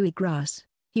on the dewy grass,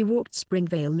 he walked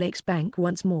Springvale Lake's bank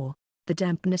once more. The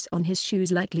dampness on his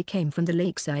shoes likely came from the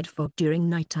lakeside fog during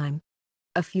nighttime.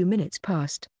 A few minutes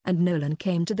passed, and Nolan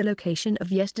came to the location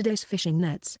of yesterday's fishing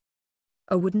nets.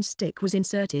 A wooden stick was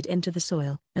inserted into the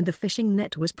soil, and the fishing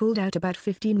net was pulled out about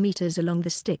 15 meters along the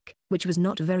stick, which was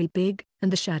not very big,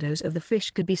 and the shadows of the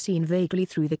fish could be seen vaguely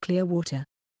through the clear water.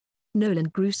 Nolan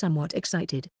grew somewhat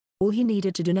excited. All he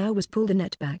needed to do now was pull the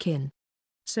net back in.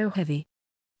 So heavy.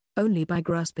 Only by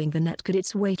grasping the net could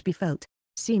its weight be felt.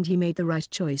 Seemed he made the right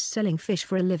choice selling fish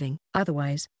for a living.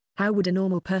 Otherwise, how would a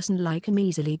normal person like him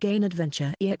easily gain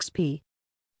adventure EXP?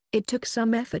 It took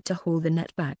some effort to haul the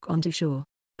net back onto shore.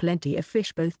 Plenty of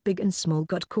fish both big and small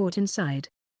got caught inside.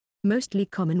 Mostly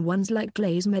common ones like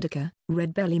glaze medica,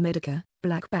 red belly medica,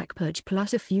 blackback perch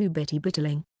plus a few betty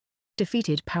bitterling.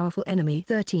 Defeated powerful enemy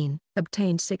 13,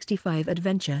 obtained 65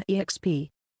 adventure EXP.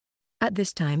 At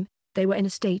this time, they were in a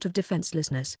state of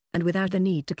defenselessness, and without the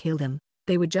need to kill them,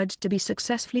 they were judged to be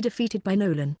successfully defeated by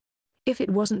Nolan. If it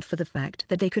wasn't for the fact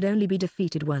that they could only be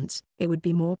defeated once, it would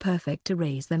be more perfect to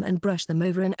raise them and brush them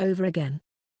over and over again.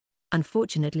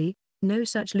 Unfortunately, no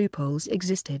such loopholes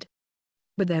existed.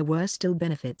 But there were still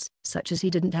benefits, such as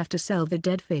he didn't have to sell the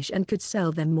dead fish and could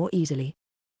sell them more easily.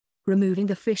 Removing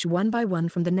the fish one by one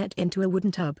from the net into a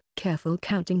wooden tub, careful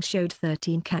counting showed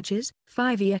 13 catches,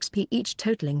 5 EXP each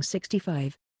totaling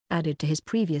 65. Added to his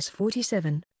previous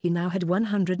 47, he now had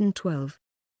 112.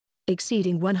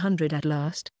 Exceeding 100 at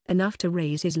last, enough to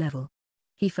raise his level.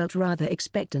 He felt rather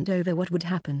expectant over what would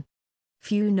happen.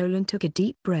 Nolan took a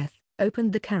deep breath,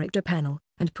 opened the character panel,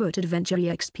 and put Adventure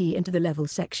EXP into the level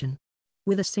section.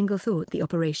 With a single thought the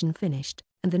operation finished,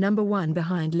 and the number 1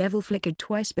 behind level flickered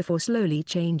twice before slowly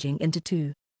changing into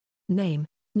 2. Name,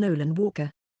 Nolan Walker.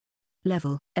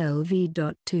 Level,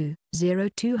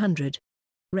 LV.20200.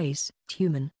 Race,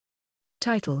 human.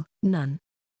 Title, none.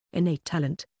 Innate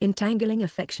talent, entangling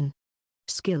affection.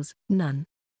 Skills, none.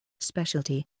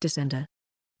 Specialty, descender.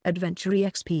 Adventure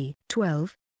EXP,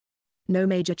 12. No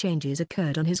major changes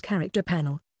occurred on his character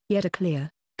panel, yet a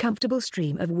clear, comfortable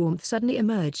stream of warmth suddenly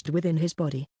emerged within his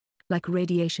body. Like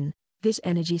radiation, this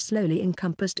energy slowly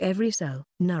encompassed every cell,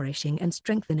 nourishing and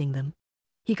strengthening them.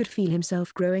 He could feel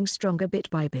himself growing stronger bit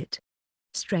by bit.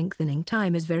 Strengthening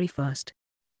time is very fast.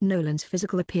 Nolan's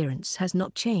physical appearance has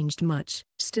not changed much,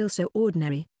 still so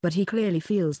ordinary, but he clearly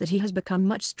feels that he has become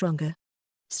much stronger.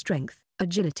 Strength,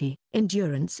 agility,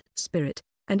 endurance, spirit,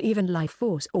 and even life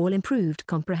force all improved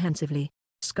comprehensively.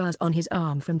 Scars on his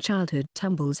arm from childhood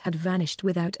tumbles had vanished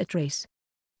without a trace.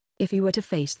 If he were to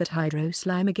face that hydro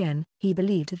slime again, he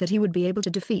believed that he would be able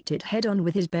to defeat it head-on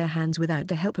with his bare hands without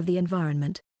the help of the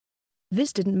environment.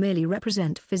 This didn't merely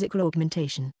represent physical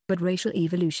augmentation, but racial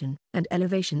evolution and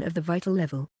elevation of the vital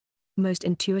level. Most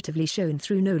intuitively shown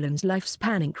through Nolan's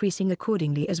lifespan increasing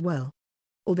accordingly as well.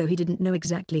 Although he didn't know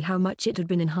exactly how much it had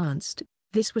been enhanced,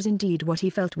 this was indeed what he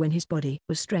felt when his body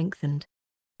was strengthened.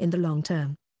 In the long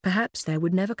term, perhaps there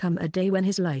would never come a day when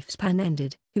his lifespan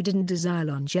ended, who didn't desire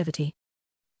longevity.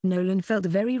 Nolan felt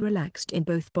very relaxed in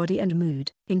both body and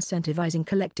mood, incentivizing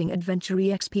collecting Adventure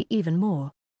EXP even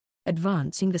more.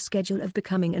 Advancing the schedule of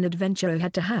becoming an adventurer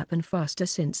had to happen faster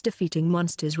since defeating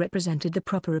monsters represented the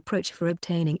proper approach for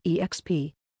obtaining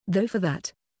EXP. Though for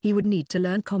that, he would need to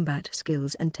learn combat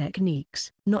skills and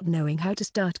techniques, not knowing how to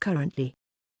start currently.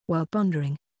 While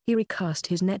pondering, he recast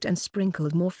his net and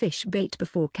sprinkled more fish bait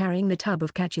before carrying the tub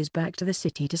of catches back to the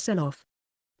city to sell off.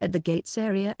 At the gates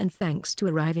area, and thanks to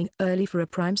arriving early for a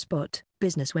prime spot,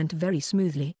 business went very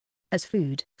smoothly. As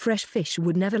food, fresh fish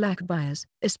would never lack buyers,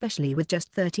 especially with just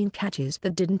 13 catches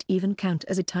that didn't even count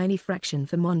as a tiny fraction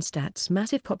for Mondstadt's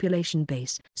massive population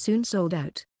base, soon sold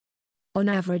out. On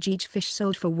average, each fish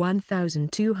sold for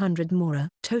 1,200 mora,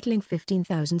 totaling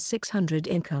 15,600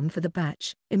 income for the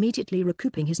batch, immediately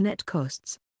recouping his net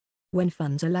costs. When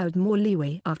funds allowed more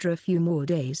leeway after a few more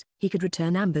days, he could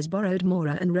return Amber's borrowed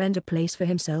mora and rent a place for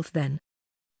himself then.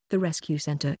 The rescue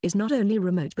center is not only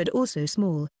remote but also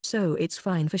small, so it's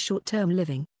fine for short-term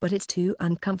living, but it's too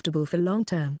uncomfortable for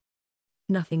long-term.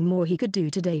 Nothing more he could do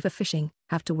today for fishing,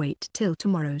 have to wait till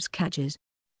tomorrow's catches.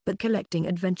 But collecting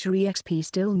Adventure EXP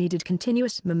still needed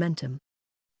continuous momentum.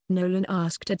 Nolan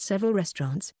asked at several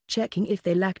restaurants, checking if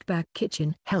they lacked back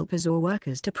kitchen helpers or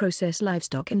workers to process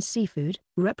livestock and seafood,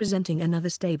 representing another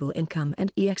stable income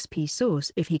and EXP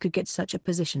source if he could get such a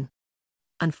position.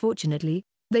 Unfortunately,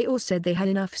 they all said they had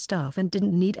enough staff and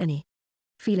didn't need any.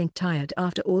 Feeling tired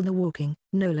after all the walking,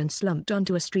 Nolan slumped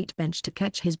onto a street bench to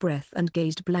catch his breath and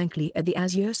gazed blankly at the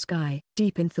azure sky,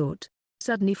 deep in thought.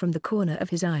 Suddenly from the corner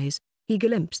of his eyes, he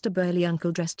glimpsed a burly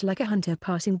uncle dressed like a hunter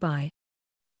passing by.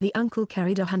 The uncle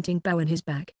carried a hunting bow on his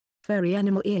back. Furry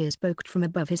animal ears poked from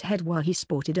above his head while he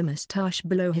sported a mustache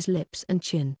below his lips and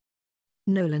chin.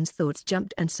 Nolan's thoughts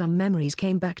jumped and some memories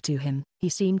came back to him. He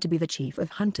seemed to be the chief of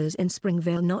hunters in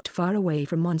Springvale, not far away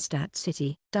from Mondstadt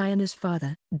City, Diana's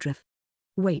father, Driff.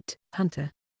 Wait,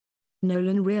 hunter.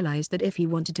 Nolan realized that if he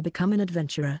wanted to become an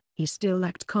adventurer, he still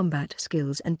lacked combat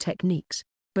skills and techniques,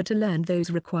 but to learn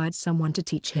those required someone to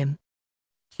teach him.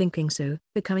 Thinking so,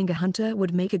 becoming a hunter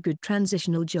would make a good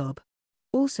transitional job.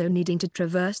 Also needing to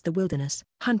traverse the wilderness,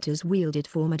 hunters wielded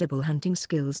formidable hunting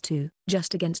skills too,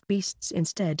 just against beasts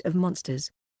instead of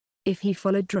monsters. If he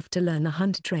followed Drift to learn the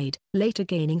hunt trade, later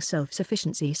gaining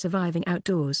self-sufficiency surviving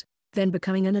outdoors, then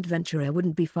becoming an adventurer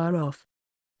wouldn't be far off.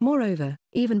 Moreover,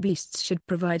 even beasts should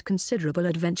provide considerable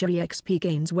Adventure EXP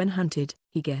gains when hunted,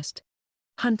 he guessed.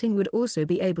 Hunting would also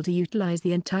be able to utilize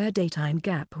the entire daytime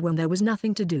gap when there was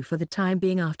nothing to do for the time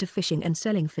being after fishing and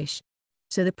selling fish.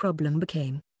 So the problem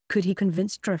became, could he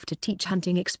convince Drift to teach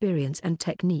hunting experience and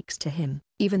techniques to him,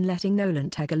 even letting Nolan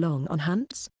tag along on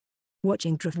hunts?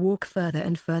 Watching Drift walk further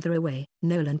and further away,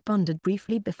 Nolan pondered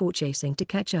briefly before chasing to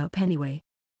catch up anyway.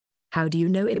 How do you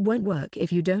know it won't work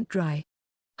if you don't try?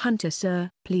 Hunter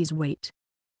sir, please wait.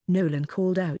 Nolan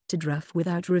called out to Druff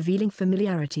without revealing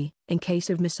familiarity, in case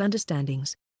of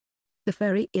misunderstandings. The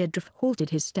furry-eared Druff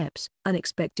halted his steps,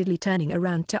 unexpectedly turning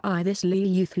around to eye this little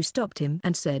youth who stopped him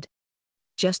and said,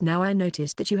 "Just now I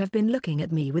noticed that you have been looking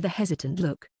at me with a hesitant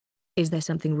look. Is there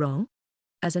something wrong?"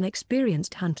 As an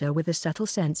experienced hunter with a subtle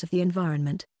sense of the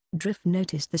environment, Drift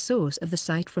noticed the source of the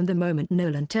sight from the moment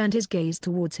Nolan turned his gaze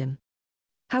towards him.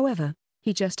 However,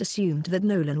 he just assumed that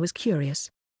Nolan was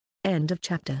curious. End of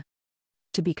chapter.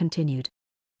 To be continued.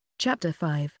 Chapter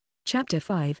 5,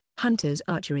 Hunter's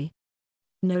Archery.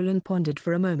 Nolan pondered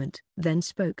for a moment, then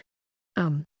spoke.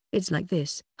 It's like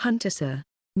this, Hunter sir.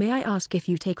 May I ask if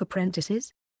you take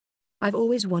apprentices? I've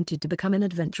always wanted to become an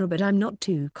adventurer, but I'm not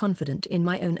too confident in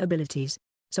my own abilities,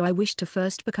 so I wish to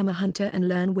first become a hunter and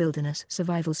learn wilderness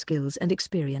survival skills and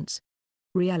experience.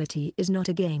 Reality is not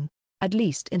a game. At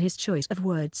least in his choice of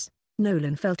words,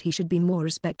 Nolan felt he should be more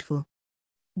respectful.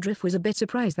 Driff was a bit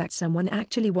surprised that someone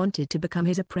actually wanted to become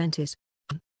his apprentice.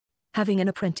 Having an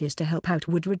apprentice to help out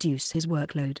would reduce his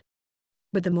workload.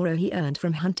 But the mora he earned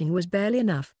from hunting was barely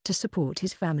enough to support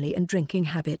his family and drinking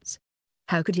habits.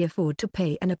 How could he afford to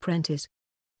pay an apprentice?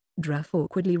 Druff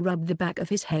awkwardly rubbed the back of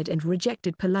his head and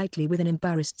rejected politely with an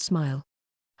embarrassed smile.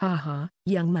 Ha ha,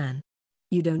 young man.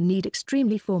 You don't need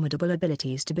extremely formidable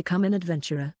abilities to become an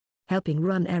adventurer. Helping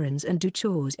run errands and do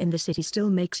chores in the city still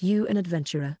makes you an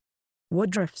adventurer. What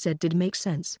Druff said did make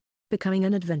sense. Becoming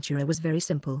an adventurer was very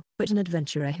simple, but an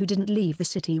adventurer who didn't leave the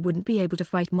city wouldn't be able to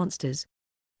fight monsters.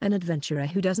 An adventurer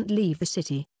who doesn't leave the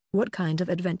city, what kind of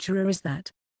adventurer is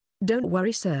that? Don't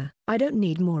worry sir, I don't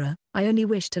need more, I only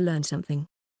wish to learn something.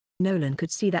 Nolan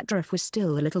could see that Druff was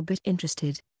still a little bit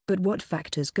interested, but what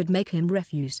factors could make him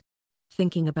refuse?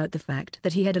 Thinking about the fact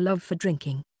that he had a love for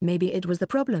drinking, maybe it was the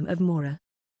problem of Mora.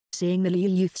 Seeing the little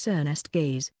youth's earnest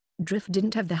gaze, Druff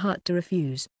didn't have the heart to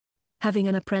refuse. Having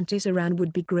an apprentice around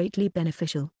would be greatly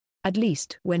beneficial. At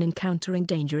least when encountering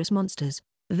dangerous monsters,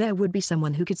 there would be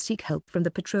someone who could seek help from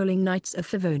the patrolling knights of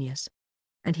Favonius.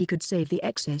 And he could save the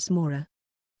excess Mora.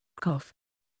 Cough.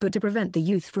 But to prevent the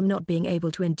youth from not being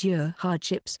able to endure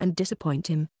hardships and disappoint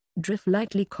him, Druff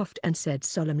lightly coughed and said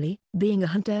solemnly, being a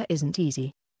hunter isn't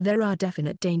easy. There are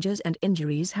definite dangers and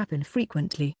injuries happen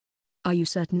frequently. Are you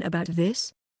certain about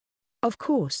this? Of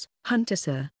course, hunter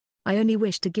sir. I only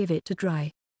wish to give it a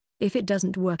try. If it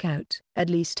doesn't work out, at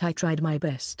least I tried my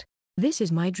best. This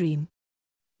is my dream.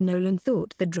 Nolan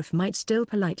thought that Druff might still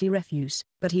politely refuse,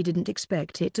 but he didn't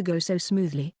expect it to go so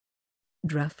smoothly.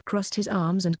 Druff crossed his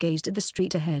arms and gazed at the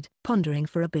street ahead, pondering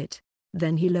for a bit.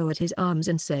 Then he lowered his arms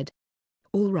and said,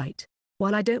 all right.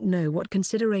 While I don't know what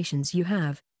considerations you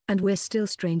have, and we're still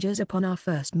strangers upon our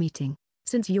first meeting,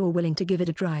 since you're willing to give it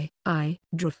a try, I,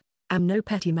 Druff, am no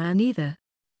petty man either.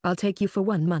 I'll take you for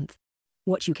 1 month.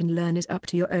 What you can learn is up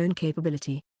to your own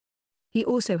capability. He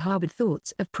also harbored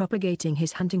thoughts of propagating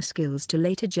his hunting skills to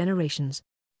later generations.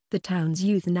 The town's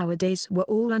youth nowadays were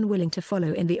all unwilling to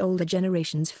follow in the older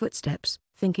generation's footsteps,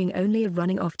 thinking only of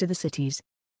running off to the cities.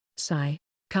 Sigh.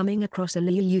 Coming across a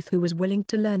Liu youth who was willing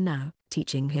to learn now,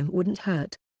 teaching him wouldn't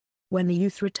hurt. When the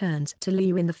youth returns to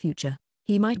Liu in the future,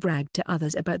 he might brag to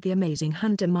others about the amazing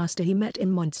hunter master he met in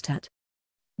Mondstadt.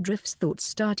 Druff's thoughts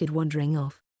started wandering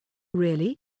off.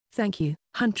 Really? Thank you,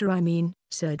 hunter I mean,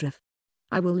 Sir Druff.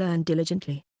 I will learn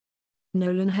diligently.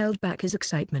 Nolan held back his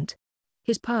excitement.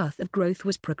 His path of growth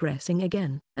was progressing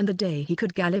again, and the day he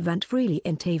could gallivant freely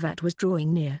in Teyvat was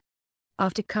drawing near.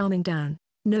 After calming down,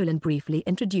 Nolan briefly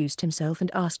introduced himself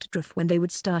and asked Druff when they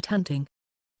would start hunting.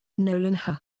 Nolan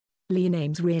Li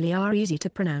names really are easy to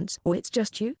pronounce, or it's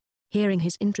just you? Hearing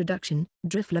his introduction,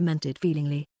 Druff lamented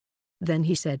feelingly. Then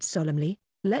he said solemnly,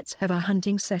 let's have our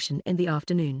hunting session in the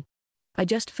afternoon. I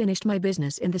just finished my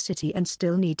business in the city and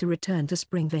still need to return to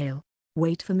Springvale.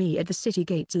 Wait for me at the city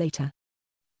gates later.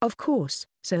 Of course,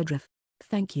 Sir Druff.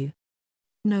 Thank you.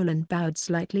 Nolan bowed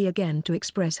slightly again to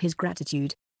express his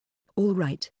gratitude. All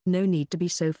right, no need to be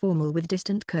so formal with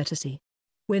distant courtesy.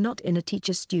 We're not in a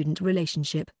teacher-student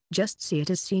relationship, just see it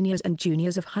as seniors and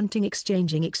juniors of hunting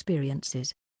exchanging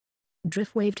experiences.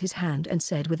 Druff waved his hand and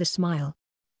said with a smile.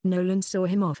 Nolan saw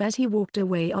him off as he walked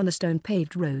away on the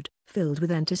stone-paved road, filled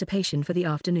with anticipation for the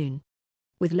afternoon.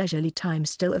 With leisurely time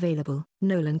still available,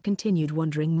 Nolan continued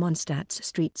wandering Mondstadt's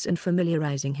streets and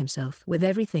familiarizing himself with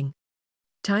everything.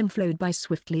 Time flowed by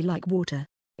swiftly like water.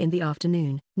 In the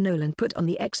afternoon, Nolan put on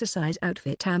the exercise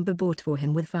outfit Amber bought for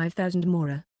him with 5,000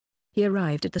 Mora. He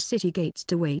arrived at the city gates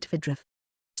to wait for Druff.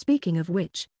 Speaking of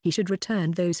which, he should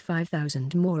return those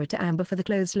 5,000 Mora to Amber for the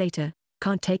clothes later,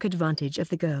 can't take advantage of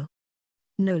the girl.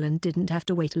 Nolan didn't have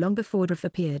to wait long before Druff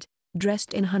appeared,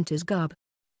 dressed in hunter's garb.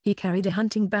 He carried a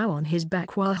hunting bow on his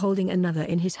back while holding another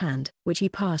in his hand, which he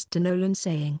passed to Nolan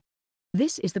saying,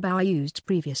 this is the bow I used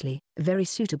previously, very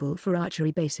suitable for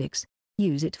archery basics.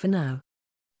 Use it for now.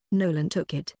 Nolan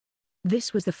took it.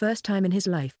 This was the first time in his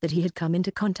life that he had come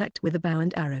into contact with a bow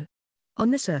and arrow.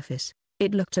 On the surface,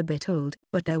 it looked a bit old,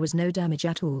 but there was no damage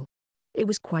at all. It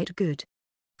was quite good.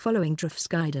 Following Druff's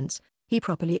guidance, he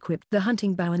properly equipped the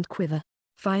hunting bow and quiver,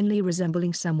 finally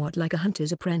resembling somewhat like a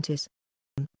hunter's apprentice.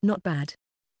 Not bad.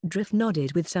 Druff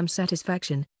nodded with some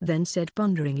satisfaction, then said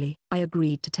ponderingly, I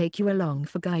agreed to take you along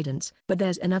for guidance, but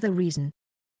there's another reason.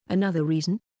 Another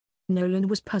reason? Nolan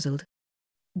was puzzled.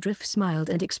 Druff smiled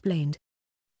and explained.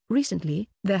 Recently,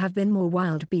 there have been more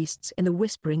wild beasts in the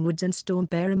Whispering Woods and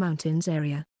Stormbearer Mountains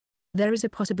area. There is a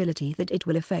possibility that it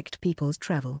will affect people's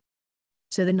travel.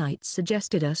 So the knights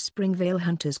suggested us Springvale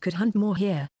hunters could hunt more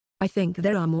here. I think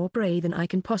there are more prey than I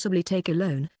can possibly take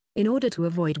alone. In order to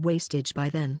avoid wastage by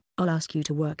then, I'll ask you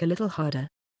to work a little harder.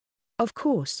 Of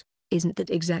course, isn't that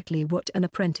exactly what an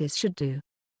apprentice should do?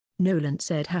 Nolan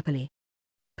said happily.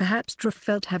 Perhaps Druff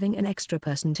felt having an extra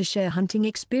person to share hunting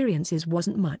experiences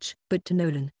wasn't much, but to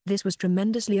Nolan, this was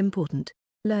tremendously important.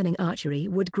 Learning archery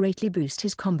would greatly boost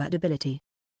his combat ability.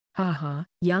 Haha,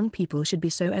 young people should be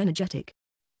so energetic.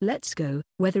 Let's go.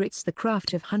 Whether it's the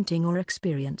craft of hunting or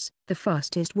experience, the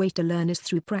fastest way to learn is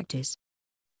through practice.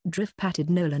 Drift patted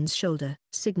Nolan's shoulder,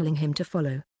 signaling him to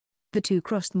follow. The two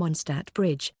crossed Mondstadt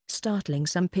Bridge, startling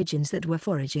some pigeons that were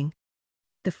foraging.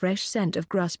 The fresh scent of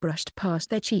grass brushed past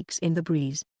their cheeks in the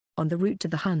breeze. On the route to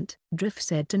the hunt, Drift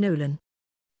said to Nolan,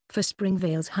 "For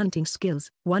Springvale's hunting skills,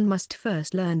 one must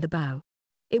first learn the bow.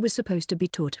 It was supposed to be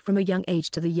taught from a young age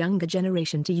to the younger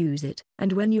generation to use it,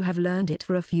 and when you have learned it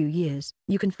for a few years,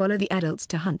 you can follow the adults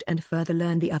to hunt and further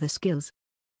learn the other skills.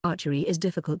 Archery is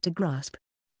difficult to grasp.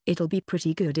 It'll be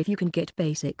pretty good if you can get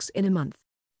basics in a month.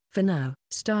 For now,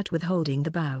 start with holding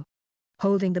the bow."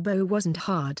 Holding the bow wasn't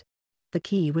hard. The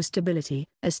key was stability,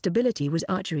 as stability was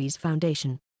archery's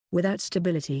foundation. Without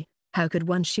stability, how could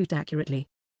one shoot accurately?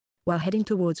 While heading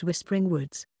towards Whispering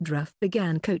Woods, Druff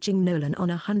began coaching Nolan on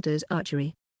a hunter's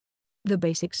archery. The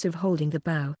basics of holding the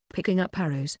bow, picking up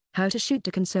arrows, how to shoot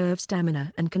to conserve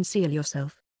stamina and conceal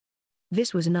yourself.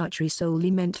 This was an archery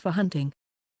solely meant for hunting.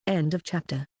 End of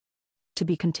chapter. To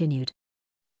be continued.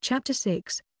 Chapter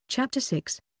 6,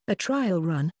 A Trial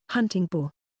Run, Hunting Boar.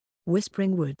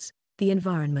 Whispering Woods, the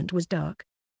environment was dark.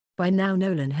 By now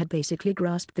Nolan had basically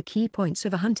grasped the key points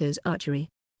of a hunter's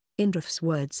archery. In Druff's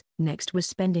words, next was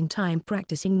spending time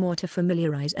practicing more to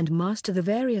familiarize and master the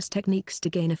various techniques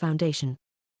to gain a foundation.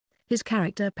 His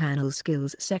character panel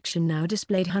skills section now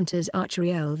displayed Hunter's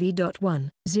Archery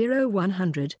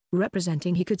LV.10100,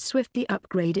 representing he could swiftly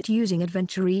upgrade it using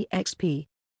Adventure EXP.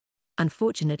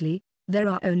 Unfortunately, there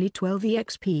are only 12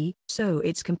 EXP, so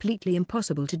it's completely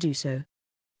impossible to do so.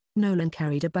 Nolan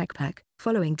carried a backpack,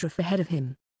 following Druff ahead of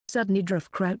him. Suddenly Druff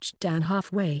crouched down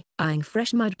halfway, eyeing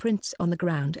fresh mud prints on the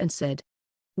ground and said,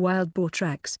 "Wild boar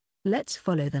tracks, let's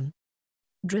follow them."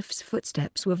 Druff's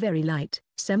footsteps were very light,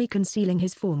 semi-concealing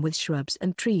his form with shrubs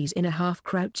and trees in a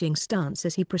half-crouching stance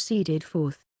as he proceeded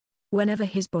forth. Whenever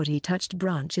his body touched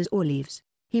branches or leaves,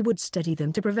 he would steady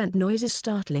them to prevent noises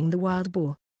startling the wild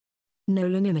boar.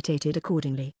 Nolan imitated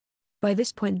accordingly. By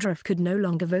this point Druff could no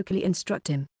longer vocally instruct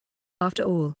him. After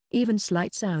all, even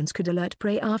slight sounds could alert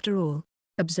prey after all.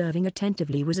 Observing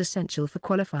attentively was essential for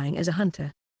qualifying as a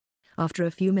hunter. After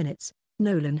a few minutes,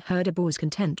 Nolan heard a boar's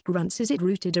content grunts as it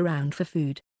rooted around for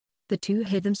food. The two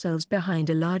hid themselves behind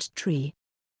a large tree.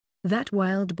 That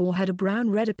wild boar had a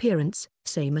brown-red appearance,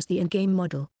 same as the in-game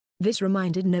model. This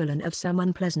reminded Nolan of some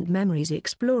unpleasant memories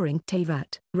exploring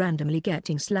Teyvat, randomly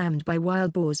getting slammed by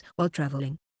wild boars while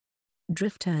traveling.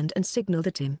 Drift turned and signaled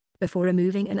at him, before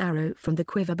removing an arrow from the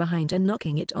quiver behind and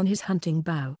knocking it on his hunting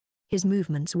bow. His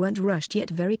movements weren't rushed yet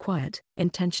very quiet,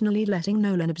 intentionally letting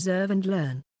Nolan observe and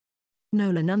learn.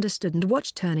 Nolan understood and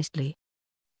watched earnestly.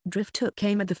 Drift took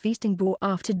aim at the feasting boar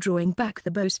after drawing back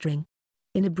the bowstring.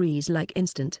 In a breeze-like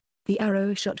instant, the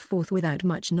arrow shot forth without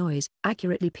much noise,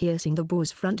 accurately piercing the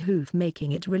boar's front hoof,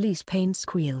 making it release pained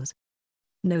squeals.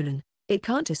 "Nolan, it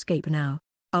can't escape now.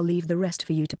 I'll leave the rest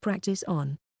for you to practice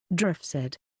on," Drift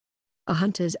said. A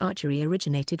hunter's archery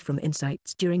originated from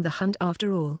insights during the hunt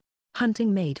after all.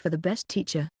 Hunting made for the best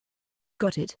teacher.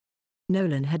 Got it.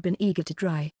 Nolan had been eager to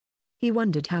try. He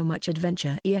wondered how much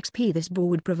adventure EXP this boar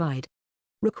would provide.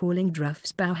 Recalling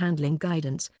Druff's bow handling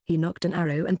guidance, he knocked an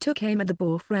arrow and took aim at the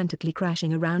boar, frantically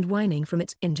crashing around, whining from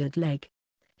its injured leg.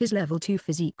 His level 2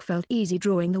 physique felt easy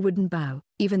drawing the wooden bow,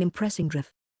 even impressing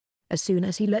Druff. As soon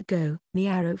as he let go, the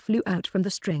arrow flew out from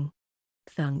the string.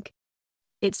 Thunk.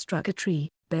 It struck a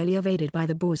tree, barely evaded by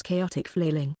the boar's chaotic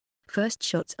flailing. First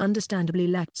shots understandably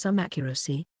lacked some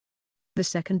accuracy. The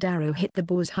second arrow hit the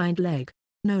boar's hind leg.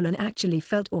 Nolan actually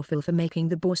felt awful for making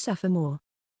the boar suffer more.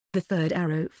 The third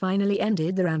arrow finally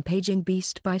ended the rampaging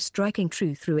beast by striking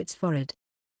true through its forehead.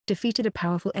 Defeated a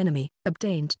powerful enemy,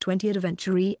 obtained 20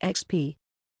 Adventure EXP.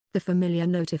 The familiar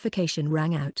notification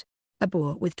rang out. A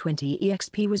boar with 20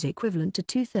 EXP was equivalent to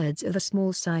 2/3 of a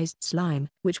small-sized slime,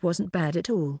 which wasn't bad at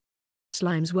all.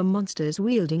 Slimes were monsters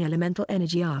wielding elemental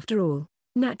energy after all,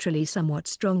 naturally somewhat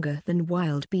stronger than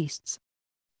wild beasts.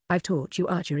 "I've taught you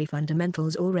archery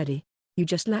fundamentals already. You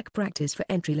just lack practice for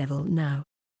entry level now.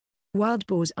 Wild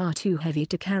boars are too heavy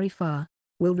to carry far.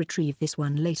 We'll retrieve this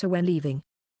one later when leaving."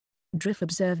 Drift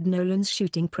observed Nolan's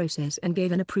shooting process and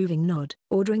gave an approving nod,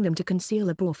 ordering them to conceal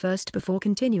the boar first before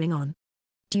continuing on.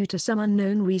 Due to some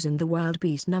unknown reason, the wild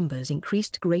beast numbers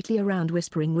increased greatly around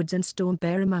Whispering Woods and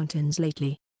Stormbearer Mountains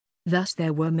lately. Thus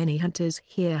there were many hunters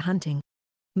here hunting.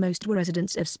 Most were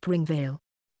residents of Springvale.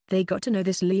 They got to know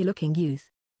this lee-looking youth.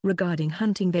 Regarding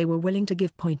hunting they were willing to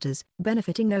give pointers,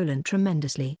 benefiting Nolan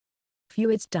tremendously.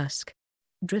 Phew, it's dusk.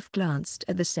 Drift glanced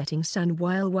at the setting sun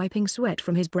while wiping sweat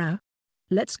from his brow.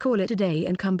 "Let's call it a day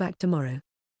and come back tomorrow."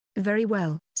 "Very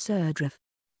well, Sir Drift."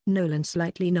 Nolan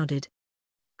slightly nodded.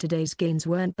 Today's gains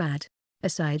weren't bad.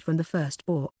 Aside from the first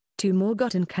boar, 2 more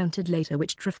got encountered later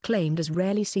which Drift claimed as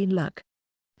rarely seen luck.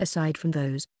 Aside from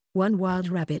those, 1 wild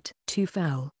rabbit, 2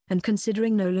 fowl, and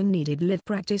considering Nolan needed live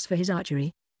practice for his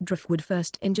archery, Drift would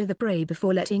first injure the prey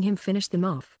before letting him finish them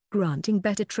off, granting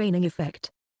better training effect.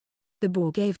 The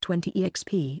boar gave 20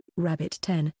 EXP, rabbit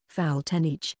 10, fowl 10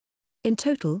 each. In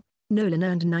total, Nolan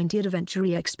earned 90 Adventure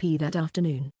EXP that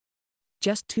afternoon.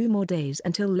 Just 2 more days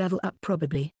until level up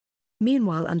probably.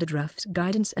 Meanwhile under Drift's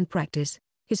guidance and practice,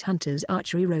 his hunter's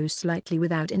archery rose slightly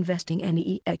without investing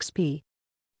any EXP.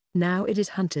 Now it is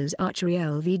hunter's archery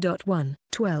LV.1,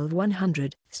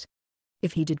 12/100ths.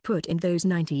 If he did put in those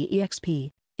 90 EXP,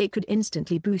 it could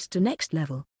instantly boost to next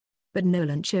level. But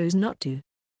Nolan chose not to.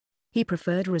 He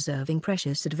preferred reserving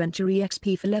precious Adventure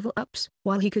EXP for level ups,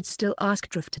 while he could still ask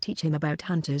Drift to teach him about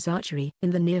hunter's archery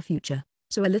in the near future,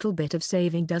 so a little bit of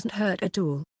saving doesn't hurt at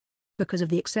all. Because of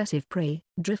the excessive prey,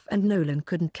 Drift and Nolan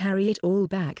couldn't carry it all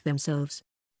back themselves.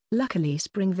 Luckily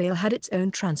Springvale had its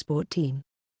own transport team.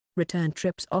 Return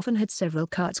trips often had several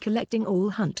carts collecting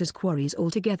all hunters' quarries all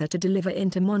together to deliver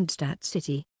into Mondstadt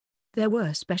City. There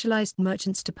were specialized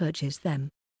merchants to purchase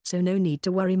them, so no need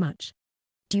to worry much.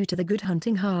 Due to the good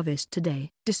hunting harvest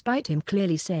today, despite him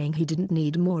clearly saying he didn't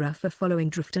need Mora for following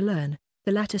Drift to learn,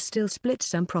 the latter still split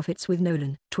some profits with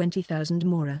Nolan, 20,000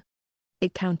 Mora.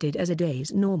 It counted as a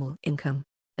day's normal income,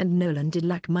 and Nolan did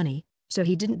lack money, so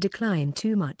he didn't decline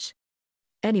too much.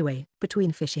 Anyway,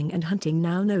 between fishing and hunting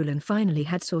now Nolan finally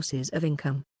had sources of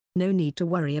income. No need to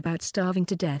worry about starving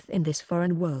to death in this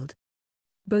foreign world.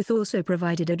 Both also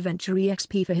provided Adventure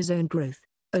EXP for his own growth,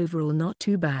 overall not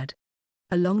too bad.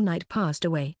 A long night passed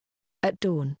away. At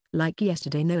dawn, like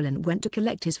yesterday Nolan went to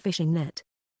collect his fishing net.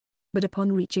 But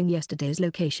upon reaching yesterday's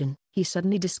location, he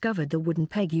suddenly discovered the wooden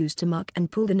peg used to mark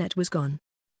and pull the net was gone.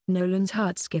 Nolan's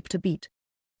heart skipped a beat.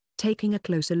 Taking a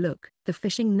closer look, the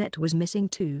fishing net was missing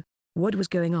too. What was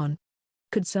going on?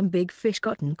 Could some big fish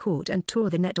gotten caught and tore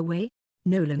the net away?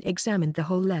 Nolan examined the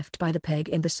hole left by the peg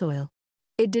in the soil.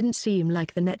 It didn't seem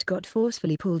like the net got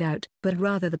forcefully pulled out, but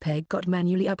rather the peg got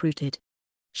manually uprooted.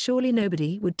 Surely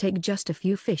nobody would take just a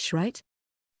few fish, right?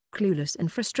 Clueless and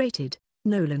frustrated,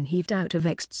 Nolan heaved out a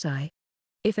vexed sigh.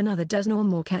 If another dozen or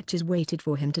more catches waited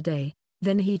for him today,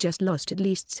 then he just lost at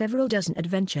least several dozen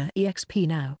Adventure EXP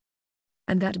now.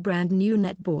 And that brand new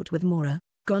net bought with Mora,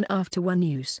 gone after one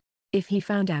use. If he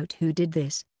found out who did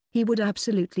this, he would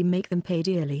absolutely make them pay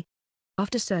dearly.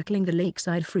 After circling the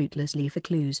lakeside fruitlessly for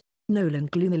clues, Nolan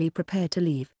gloomily prepared to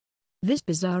leave. This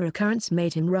bizarre occurrence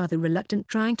made him rather reluctant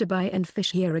trying to buy and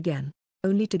fish here again,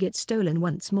 only to get stolen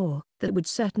once more. That would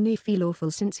certainly feel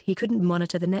awful since he couldn't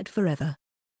monitor the net forever.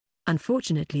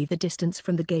 Unfortunately the distance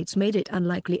from the gates made it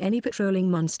unlikely any patrolling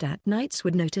Mondstadt knights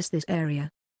would notice this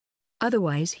area.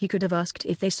 Otherwise he could have asked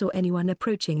if they saw anyone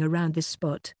approaching around this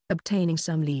spot, obtaining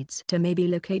some leads to maybe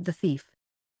locate the thief.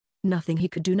 Nothing he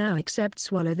could do now except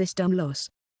swallow this dumb loss.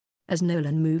 As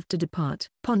Nolan moved to depart,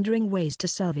 pondering ways to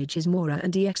salvage his Mora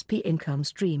and EXP income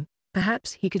stream,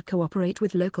 perhaps he could cooperate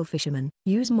with local fishermen,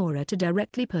 use Mora to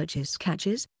directly purchase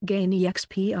catches, gain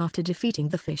EXP after defeating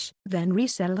the fish, then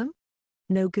resell them?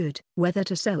 No good. Whether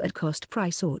to sell at cost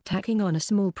price or tacking on a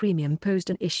small premium posed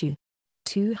an issue.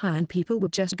 Too high and people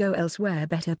would just go elsewhere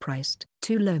better priced.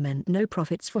 Too low meant no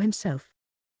profits for himself.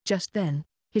 Just then,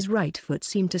 his right foot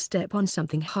seemed to step on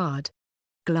something hard.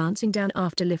 Glancing down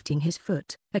after lifting his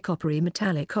foot, a coppery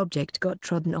metallic object got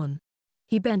trodden on.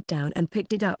 He bent down and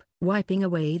picked it up, wiping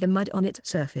away the mud on its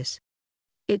surface.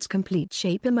 Its complete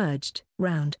shape emerged,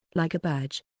 round, like a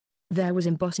badge. There was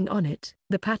embossing on it,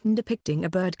 the pattern depicting a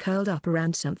bird curled up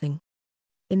around something.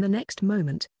 In the next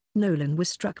moment, Nolan was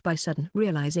struck by sudden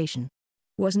realization.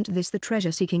 Wasn't this the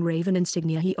treasure-seeking Raven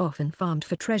insignia he often farmed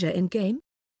for treasure in-game?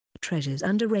 Treasures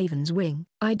under Raven's wing,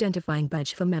 identifying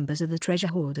badge for members of the treasure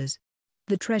hoarders.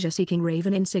 The treasure-seeking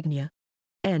Raven insignia.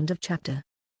 End of chapter.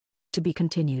 To be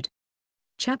continued.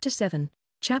 Chapter 7,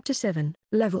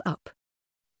 Level Up.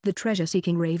 The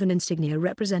treasure-seeking Raven insignia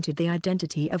represented the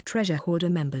identity of treasure hoarder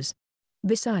members.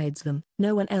 Besides them,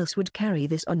 no one else would carry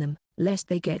this on them, lest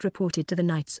they get reported to the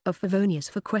Knights of Favonius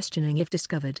for questioning if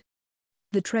discovered.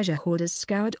 The treasure hoarders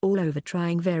scoured all over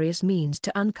trying various means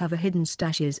to uncover hidden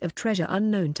stashes of treasure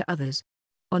unknown to others.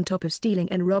 On top of stealing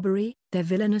and robbery, their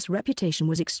villainous reputation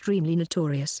was extremely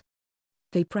notorious.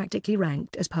 They practically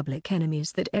ranked as public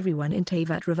enemies that everyone in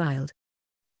Teyvat reviled.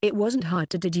 It wasn't hard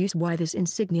to deduce why this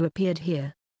insignia appeared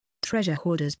here. Treasure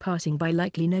hoarders passing by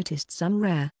likely noticed some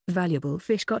rare, valuable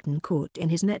fish gotten caught in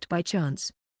his net by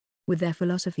chance. With their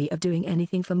philosophy of doing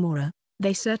anything for Mora,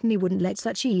 they certainly wouldn't let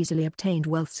such easily obtained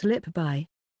wealth slip by.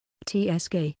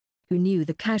 TSK, who knew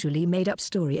the casually made-up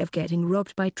story of getting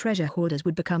robbed by treasure hoarders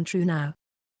would become true now.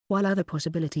 While other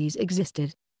possibilities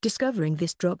existed, discovering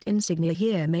this dropped insignia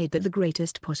here made that the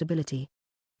greatest possibility.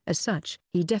 As such,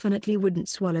 he definitely wouldn't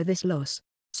swallow this loss.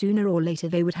 Sooner or later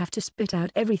they would have to spit out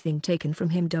everything taken from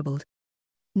him doubled.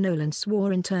 Nolan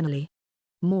swore internally.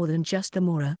 More than just the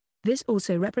Mora, this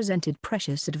also represented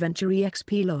precious Adventure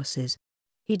EXP losses.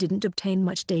 He didn't obtain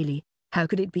much daily, how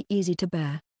could it be easy to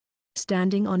bear?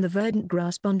 Standing on the verdant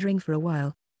grass pondering for a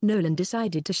while, Nolan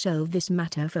decided to shelve this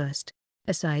matter first.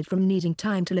 Aside from needing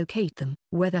time to locate them,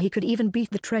 whether he could even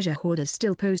beat the treasure hoarders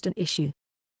still posed an issue.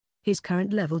 His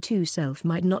current level 2 self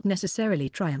might not necessarily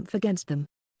triumph against them.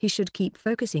 He should keep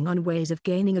focusing on ways of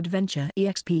gaining Adventure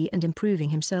EXP and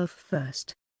improving himself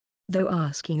first. Though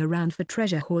asking around for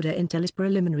treasure hoarder intel as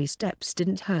preliminary steps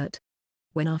didn't hurt.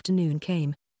 When afternoon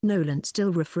came, Nolan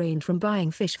still refrained from buying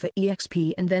fish for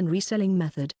EXP and then reselling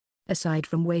method. Aside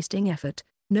from wasting effort,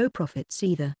 no profits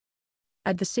either.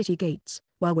 At the city gates,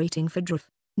 while waiting for Druff,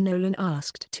 Nolan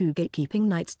asked 2 gatekeeping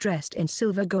knights dressed in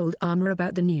silver gold armor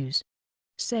about the news.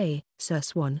 Say, Sir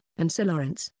Swan, and Sir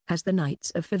Lawrence, has the Knights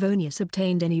of Favonius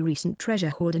obtained any recent treasure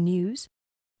hoarder news?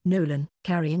 Nolan,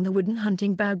 carrying the wooden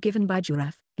hunting bow given by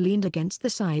Giraffe, leaned against the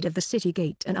side of the city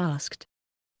gate and asked.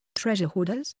 Treasure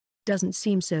hoarders? Doesn't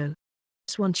seem so.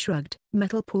 Swan shrugged,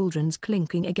 metal pauldrons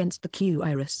clinking against the Q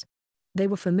iris. They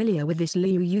were familiar with this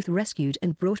Liu youth rescued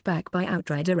and brought back by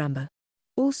Outrider Amber.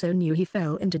 Also knew he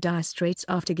fell into dire straits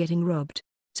after getting robbed,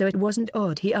 so it wasn't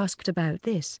odd he asked about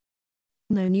this.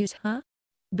 No news, huh?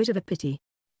 Bit of a pity.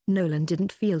 Nolan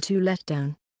didn't feel too let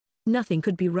down. Nothing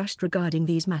could be rushed regarding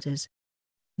these matters.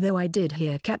 Though I did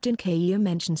hear Captain Kaya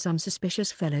mention some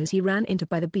suspicious fellows he ran into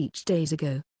by the beach days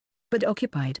ago. But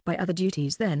occupied by other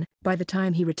duties then, by the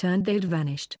time he returned they'd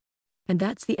vanished. And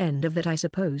that's the end of that, I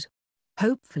suppose.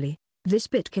 Hopefully, this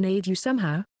bit can aid you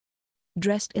somehow.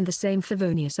 Dressed in the same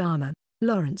Favonius armor,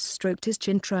 Lawrence stroked his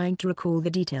chin trying to recall the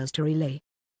details to relay.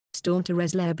 Storm to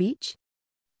Reslair Beach?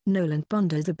 Nolan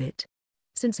pondered a bit.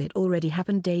 Since it already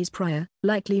happened days prior,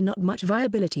 likely not much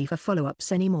viability for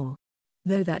follow-ups anymore.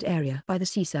 Though that area by the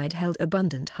seaside held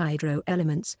abundant hydro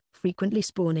elements, frequently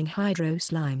spawning hydro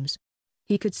slimes.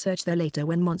 He could search there later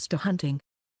when monster hunting.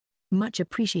 Much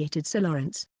appreciated, Sir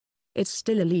Lawrence. It's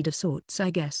still a lead of sorts, I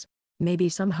guess. Maybe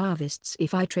some harvests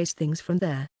if I trace things from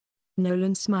there.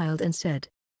 Nolan smiled and said.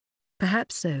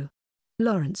 Perhaps so.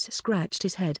 Lawrence scratched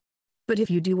his head. But if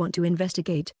you do want to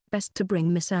investigate, best to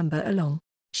bring Miss Amber along.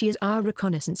 She is our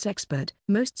reconnaissance expert,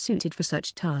 most suited for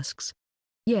such tasks.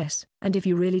 Yes, and if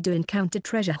you really do encounter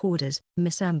treasure hoarders,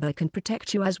 Miss Amber can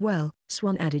protect you as well,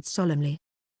 Swan added solemnly.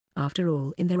 After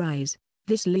all, in their eyes,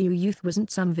 this Liu youth wasn't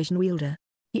some vision wielder.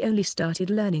 He only started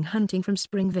learning hunting from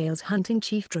Springvale's hunting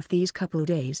chief Druff these couple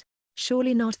days.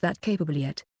 Surely not that capable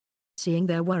yet. Seeing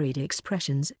their worried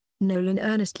expressions, Nolan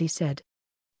earnestly said.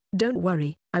 Don't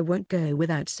worry, I won't go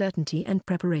without certainty and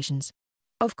preparations.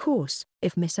 Of course,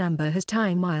 if Miss Amber has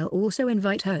time I'll also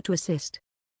invite her to assist.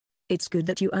 It's good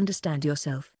that you understand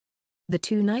yourself. The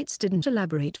 2 knights didn't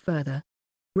elaborate further.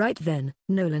 Right then,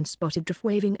 Nolan spotted Druff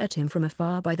waving at him from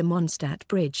afar by the Mondstadt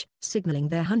Bridge, signaling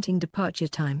their hunting departure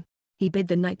time. He bid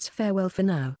the knights farewell for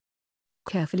now.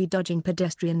 Carefully dodging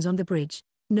pedestrians on the bridge,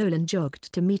 Nolan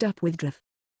jogged to meet up with Druff.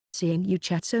 Seeing you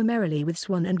chat so merrily with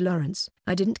Swan and Lawrence,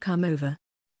 I didn't come over.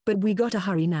 But we gotta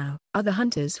hurry now. Other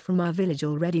hunters from our village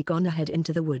already gone ahead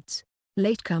into the woods.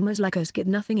 Latecomers like us get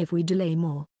nothing if we delay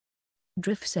more.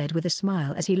 Druff said with a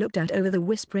smile as he looked out over the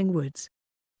whispering woods.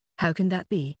 How can that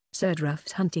be? Sir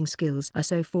Druff's hunting skills are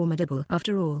so formidable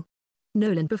after all.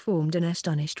 Nolan performed an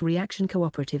astonished reaction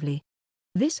cooperatively.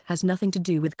 This has nothing to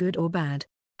do with good or bad.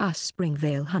 Us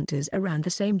Springvale hunters around the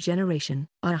same generation,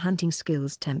 our hunting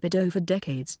skills tempered over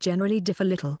decades generally differ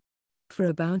little. For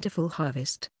a bountiful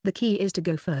harvest, the key is to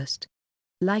go first.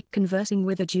 Like conversing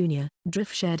with a junior,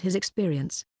 Druff shared his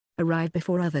experience. Arrive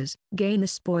before others, gain the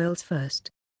spoils first.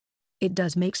 It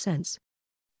does make sense.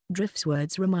 Druff's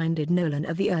words reminded Nolan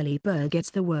of the early bird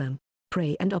gets the worm.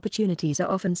 Prey and opportunities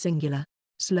are often singular.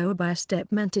 Slower by a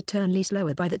step meant eternally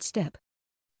slower by that step.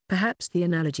 Perhaps the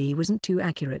analogy wasn't too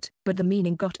accurate, but the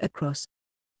meaning got across.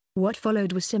 What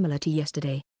followed was similar to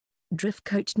yesterday. Druff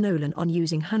coached Nolan on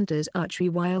using hunters' archery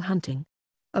while hunting.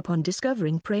 Upon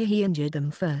discovering prey he injured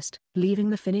them first,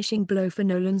 leaving the finishing blow for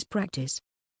Nolan's practice.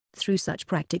 Through such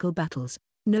practical battles,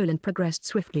 Nolan progressed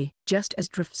swiftly. Just as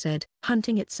Druff said,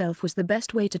 hunting itself was the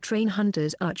best way to train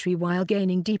hunters' archery while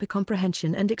gaining deeper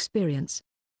comprehension and experience.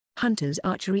 Hunters'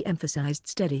 archery emphasized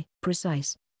steady,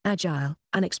 precise, agile,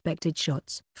 unexpected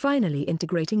shots, finally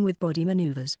integrating with body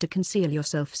maneuvers to conceal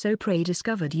yourself so prey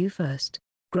discovered you first.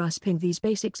 Grasping these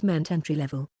basics meant entry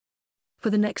level. For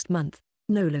the next month,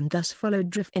 Nolan thus followed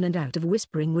Druff in and out of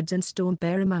Whispering Woods and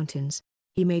Stormbearer Mountains.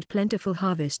 He made plentiful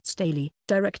harvests daily,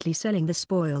 directly selling the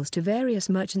spoils to various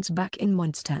merchants back in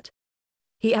Mondstadt.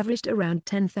 He averaged around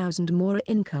 10,000 mora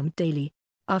income daily.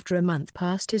 After a month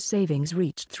passed, his savings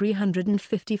reached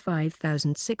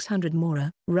 355,600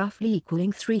 mora, roughly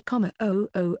equaling 3,000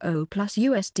 plus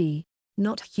USD.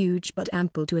 Not huge but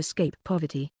ample to escape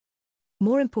poverty.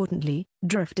 More importantly,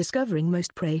 Druff, discovering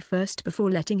most prey first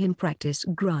before letting him practice,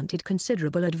 granted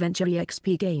considerable adventure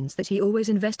EXP gains that he always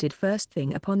invested first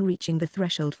thing upon reaching the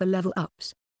threshold for level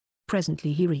ups.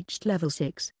 Presently he reached level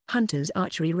 6. Hunter's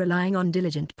archery, relying on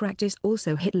diligent practice,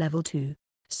 also hit level 2.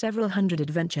 Several hundred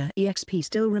adventure EXP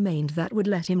still remained that would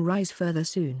let him rise further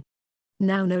soon.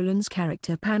 Now Nolan's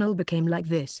character panel became like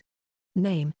this.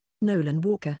 Name, Nolan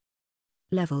Walker.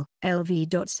 Level,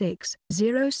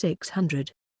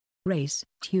 LV.60600. Race,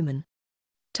 human.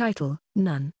 Title,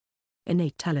 none.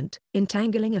 Innate talent,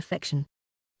 entangling affection.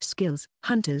 Skills,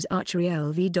 Hunter's archery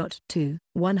LV.2,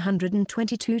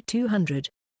 122-200.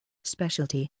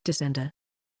 Specialty, descender.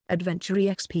 Adventure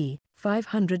EXP,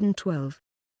 512.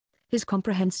 His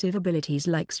comprehensive abilities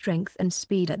like strength and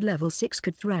speed at level 6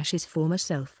 could thrash his former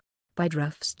self. By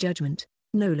Druff's judgment,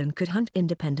 Nolan could hunt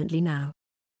independently now.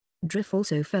 Druff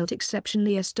also felt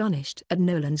exceptionally astonished at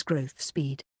Nolan's growth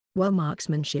speed. While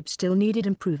marksmanship still needed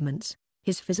improvements,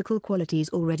 his physical qualities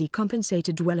already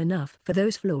compensated well enough for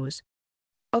those flaws.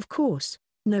 Of course,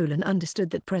 Nolan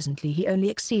understood that presently he only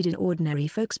exceeded ordinary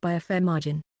folks by a fair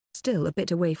margin, still a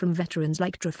bit away from veterans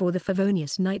like Druff or the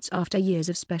Favonius Knights after years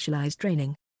of specialized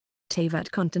training.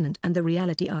 Teyvat continent and the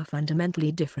reality are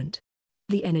fundamentally different.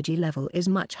 The energy level is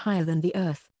much higher than the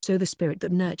Earth, so the spirit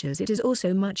that nurtures it is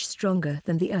also much stronger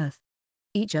than the Earth.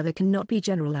 Each other cannot be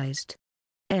generalized.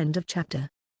 End of chapter.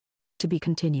 To be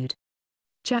continued.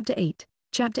 Chapter 8,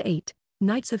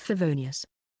 Knights of Favonius.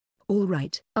 All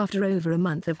right. After over a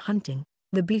month of hunting,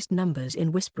 the beast numbers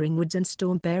in Whispering Woods and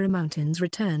Stormbearer Mountains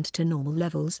returned to normal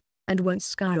levels, and won't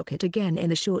skyrocket again in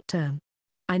the short term.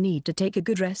 I need to take a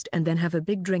good rest and then have a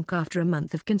big drink after a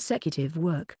month of consecutive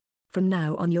work. From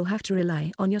now on you'll have to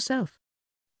rely on yourself.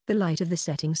 The light of the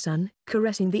setting sun,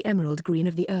 caressing the emerald green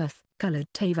of the earth, colored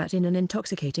Teyvat in an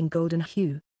intoxicating golden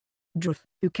hue. Druff,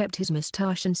 who kept his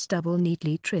moustache and stubble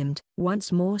neatly trimmed,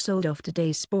 once more sold off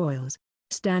today's spoils.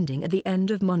 Standing at the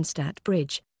end of Mondstadt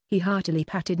Bridge, he heartily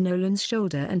patted Nolan's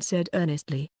shoulder and said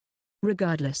earnestly.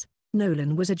 Regardless,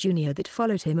 Nolan was a junior that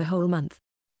followed him a whole month.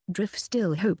 Druff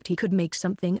still hoped he could make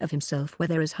something of himself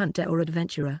whether as hunter or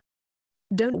adventurer.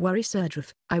 Don't worry Sir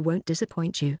Druff, I won't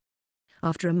disappoint you.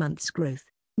 After a month's growth,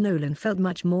 Nolan felt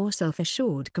much more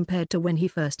self-assured compared to when he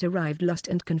first arrived, lost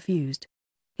and confused.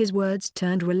 His words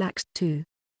turned relaxed too.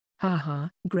 Haha,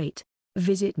 great.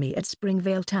 Visit me at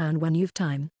Springvale Town when you've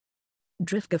time.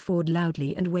 Druff guffawed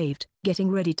loudly and waved,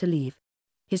 getting ready to leave.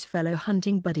 His fellow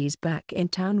hunting buddies back in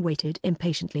town waited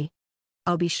impatiently.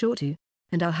 I'll be sure to,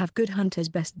 and I'll have Good Hunter's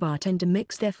best bartender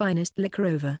mix their finest liquor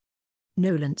over.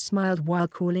 Nolan smiled while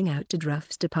calling out to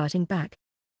Druff's departing back.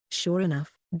 Sure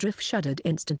enough, Druff shuddered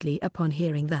instantly upon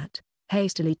hearing that,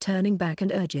 hastily turning back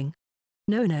and urging.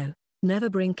 No, never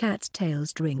bring cat's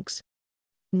tails drinks.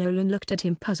 Nolan looked at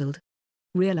him puzzled.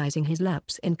 Realizing his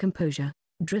lapse in composure,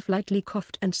 Druff lightly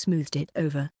coughed and smoothed it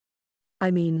over.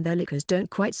 I mean, their liquors don't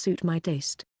quite suit my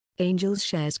taste. Angel's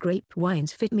Share's grape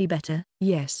wines fit me better.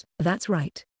 Yes, that's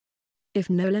right. If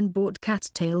Nolan bought cat's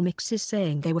tail mixes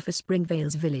saying they were for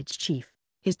Springvale's village chief,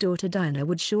 his daughter Diana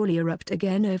would surely erupt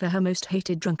again over her most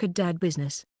hated drunkard dad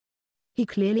business. He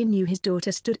clearly knew his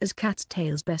daughter stood as cat's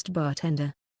tail's best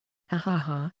bartender. Ha ha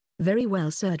ha, very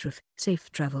well Sir Druff,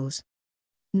 safe travels.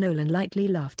 Nolan lightly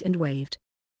laughed and waved.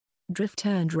 Druff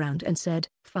turned round and said,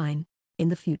 fine. In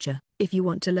the future, if you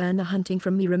want to learn the hunting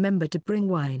from me, remember to bring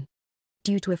wine.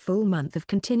 Due to a full month of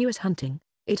continuous hunting,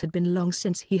 it had been long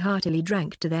since he heartily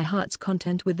drank to their heart's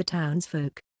content with the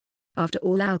townsfolk. After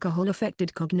all, alcohol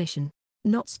affected cognition.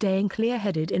 Not staying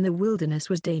clear-headed in the wilderness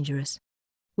was dangerous.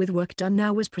 With work done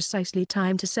now was precisely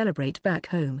time to celebrate back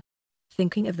home.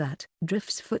 Thinking of that,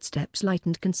 Druff's footsteps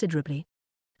lightened considerably.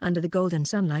 Under the golden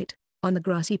sunlight, on the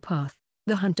grassy path,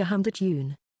 the hunter hummed a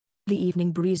tune. The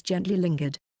evening breeze gently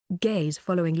lingered, gaze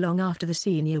following long after the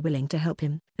senior willing to help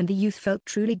him, and the youth felt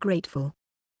truly grateful.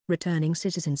 Returning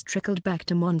citizens trickled back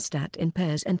to Mondstadt in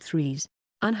pairs and threes.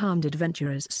 Unharmed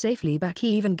adventurers safely back.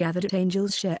 He even gathered at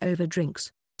Angel's Share over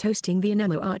drinks, toasting the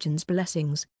Anemo Archon's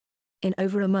blessings. In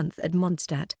over a month at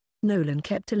Mondstadt, Nolan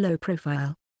kept a low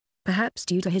profile. Perhaps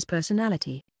due to his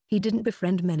personality, he didn't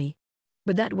befriend many.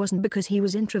 But that wasn't because he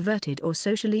was introverted or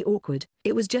socially awkward,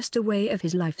 it was just a way of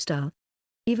his lifestyle.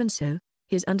 Even so,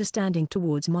 his understanding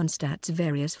towards Mondstadt's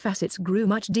various facets grew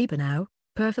much deeper now,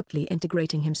 perfectly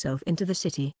integrating himself into the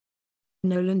city.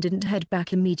 Nolan didn't head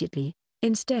back immediately,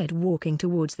 instead walking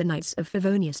towards the Knights of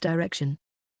Favonius direction.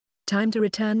 Time to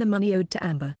return the money owed to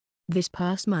Amber. This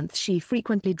past month she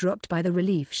frequently dropped by the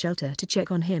relief shelter to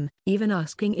check on him, even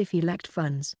asking if he lacked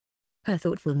funds. Her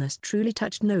thoughtfulness truly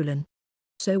touched Nolan.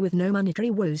 So with no monetary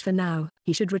woes for now,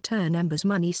 he should return Amber's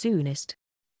money soonest.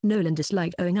 Nolan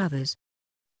disliked owing others.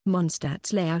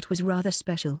 Mondstadt's layout was rather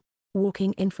special.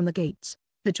 Walking in from the gates,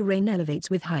 the terrain elevates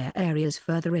with higher areas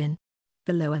further in.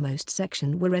 The lowermost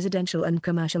section were residential and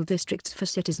commercial districts for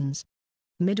citizens.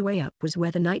 Midway up was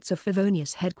where the Knights of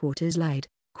Favonius headquarters lied,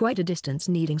 quite a distance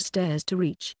needing stairs to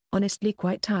reach, honestly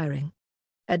quite tiring.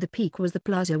 At the peak was the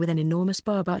plaza with an enormous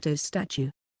Barbatos statue.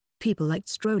 People liked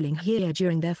strolling here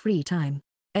during their free time.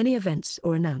 Any events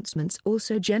or announcements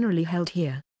also generally held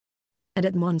here. And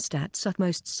at Mondstadt's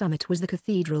utmost summit was the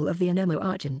Cathedral of the Anemo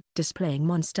Archon, displaying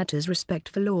Mondstadt's respect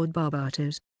for Lord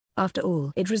Barbatos. After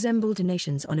all, it resembled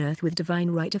nations on earth with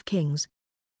divine right of kings.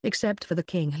 Except for the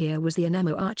king, here was the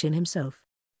Anemo Archon himself.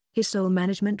 His sole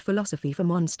management philosophy for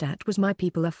Mondstadt was "My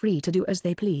people are free to do as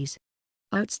they please."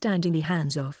 Outstandingly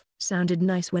hands-off, sounded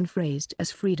nice when phrased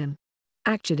as freedom.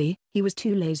 Actually, he was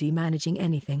too lazy managing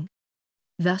anything.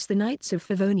 Thus the Knights of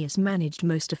Favonius managed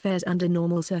most affairs under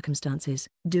normal circumstances,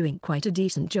 doing quite a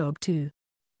decent job too.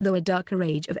 Though a darker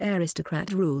age of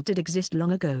aristocrat rule did exist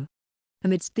long ago.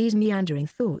 Amidst these meandering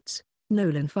thoughts,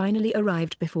 Nolan finally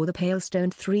arrived before the pale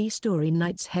stone three-story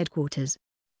Knights' headquarters.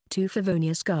 2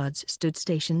 Favonius guards stood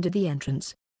stationed at the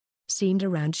entrance. Seemed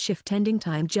around shift-ending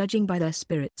time judging by their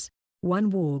spirits. One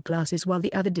wore glasses while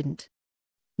the other didn't.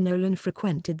 Nolan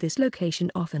frequented this location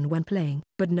often when playing,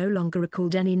 but no longer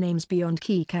recalled any names beyond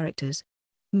key characters.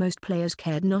 Most players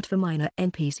cared not for minor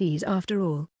NPCs after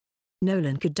all.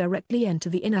 Nolan could directly enter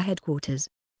the inner headquarters.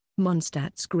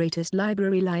 Mondstadt's greatest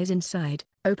library lies inside,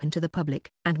 open to the public,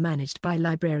 and managed by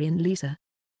librarian Lisa.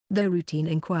 Though routine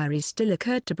inquiries still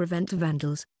occurred to prevent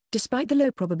vandals, despite the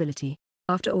low probability.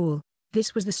 After all,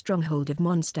 this was the stronghold of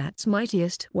Mondstadt's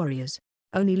mightiest warriors.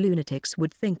 Only lunatics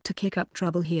would think to kick up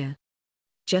trouble here.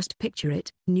 Just picture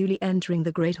it, newly entering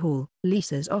the Great Hall,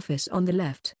 Lisa's office on the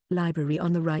left, library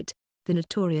on the right, the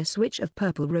notorious Witch of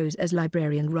Purple Rose as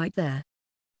librarian right there.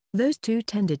 Those two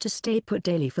tended to stay put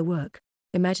daily for work.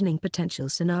 Imagining potential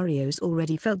scenarios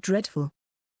already felt dreadful.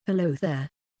 Hello there.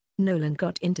 Nolan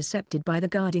got intercepted by the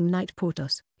guarding knight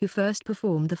Portos, who first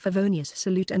performed the Favonius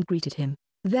salute and greeted him,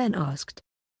 then asked,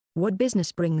 "What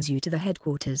business brings you to the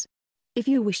headquarters? If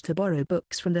you wish to borrow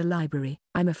books from the library,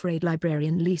 I'm afraid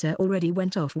librarian Lisa already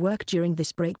went off work during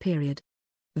this break period."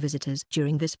 Visitors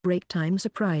during this break time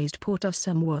surprised Portos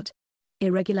somewhat.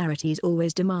 Irregularities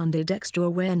always demanded extra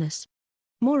awareness.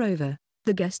 Moreover,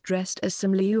 the guest dressed as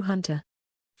some Liu hunter.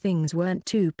 Things weren't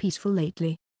too peaceful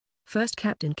lately. First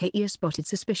Captain Kaia spotted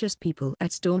suspicious people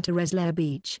at Storm Tereslair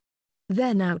Beach.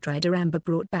 Then Outrider Amber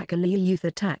brought back a Liu youth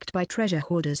attacked by treasure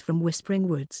hoarders from Whispering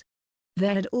Woods.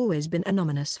 There had always been an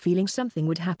ominous feeling something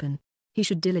would happen. He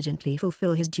should diligently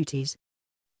fulfill his duties.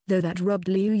 Though that robbed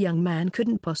Liu young man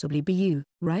couldn't possibly be you,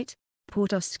 right?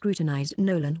 Portos scrutinized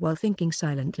Nolan while thinking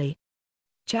silently.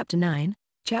 Chapter 9,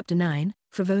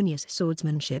 Favonius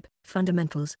Swordsmanship,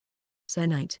 Fundamentals. Sir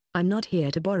Knight, I'm not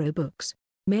here to borrow books.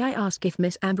 May I ask if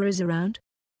Miss Amber is around?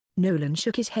 Nolan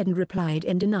shook his head and replied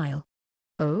in denial.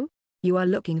 Oh? You are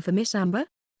looking for Miss Amber?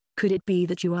 Could it be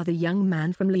that you are the young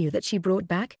man from Liu that she brought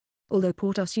back? Although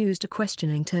Portos used a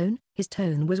questioning tone, his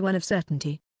tone was one of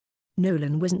certainty.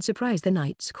 Nolan wasn't surprised the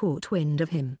knights caught wind of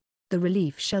him. The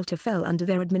relief shelter fell under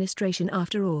their administration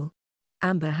after all.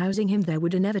 Amber housing him there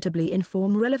would inevitably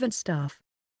inform relevant staff.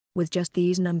 With just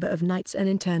these number of knights and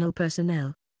internal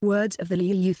personnel, words of the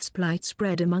Liu youth's plight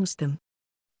spread amongst them.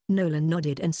 Nolan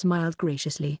nodded and smiled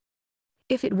graciously.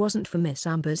 If it wasn't for Miss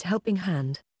Amber's helping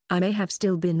hand, I may have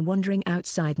still been wandering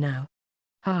outside now.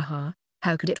 Ha ha,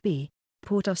 how could it be?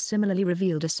 Portos similarly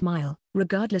revealed a smile.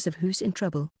 Regardless of who's in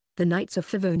trouble, the Knights of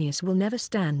Favonius will never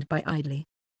stand by idly.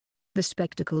 The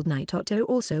spectacled knight Otto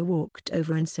also walked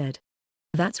over and said,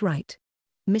 "That's right.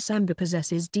 Miss Amber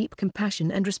possesses deep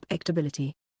compassion and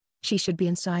respectability. She should be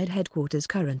inside headquarters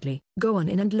currently. Go on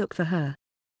in and look for her."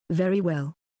 Very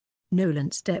well.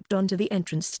 Nolan stepped onto the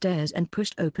entrance stairs and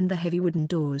pushed open the heavy wooden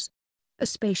doors. A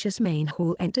spacious main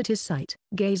hall entered his sight,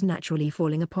 gaze naturally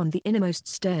falling upon the innermost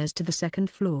stairs to the second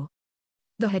floor.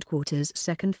 The headquarters'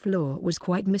 second floor was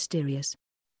quite mysterious.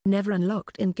 Never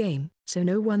unlocked in-game, so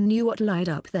no one knew what lied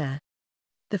up there.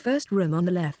 The first room on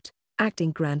the left,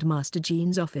 Acting Grandmaster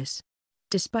Jean's office.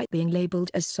 Despite being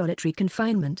labeled as solitary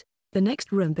confinement, the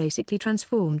next room basically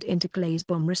transformed into Clay's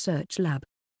bomb research lab.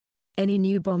 Any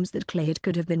new bombs that Clay had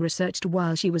could have been researched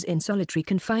while she was in solitary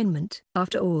confinement.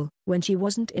 After all, when she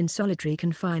wasn't in solitary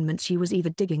confinement she was either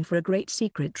digging for a great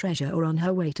secret treasure or on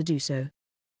her way to do so.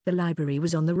 The library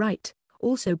was on the right,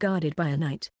 also guarded by a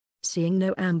knight. Seeing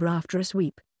no Amber after a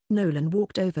sweep, Nolan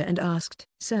walked over and asked,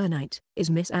 "Sir Knight, is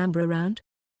Miss Amber around?"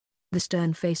 The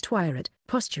stern-faced Teyvat,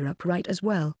 posture upright as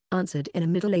well, answered in a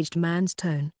middle-aged man's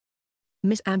tone.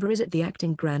 "Miss Amber is at the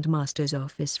acting Grand Master's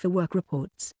office for work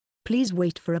reports. Please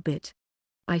wait for a bit."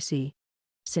 "I see."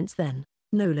 Since then,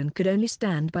 Nolan could only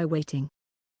stand by waiting.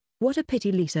 What a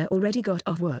pity Lisa already got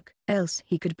off work, else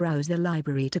he could browse the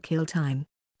library to kill time.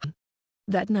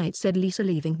 That knight said Lisa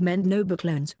leaving meant no book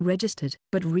loans registered,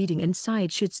 but reading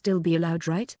inside should still be allowed,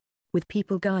 right? With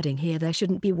people guarding here there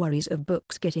shouldn't be worries of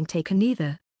books getting taken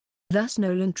either. Thus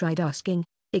Nolan tried asking,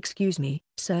 "Excuse me,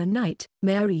 Sir Knight,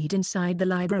 may I read inside the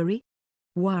library?"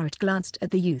 Wyatt glanced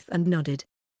at the youth and nodded.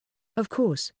 "Of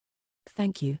course.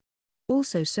 Thank you.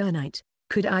 Also Sir Knight,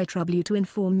 could I trouble you to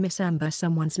inform Miss Amber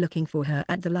someone's looking for her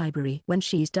at the library when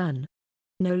she's done?"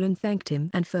 Nolan thanked him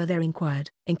and further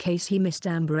inquired, in case he missed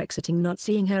Amber exiting not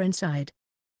seeing her inside.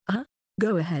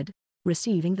 Go ahead."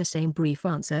 Receiving the same brief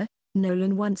answer,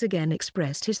 Nolan once again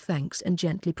expressed his thanks and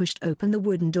gently pushed open the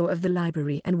wooden door of the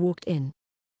library and walked in.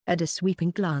 At a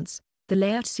sweeping glance, the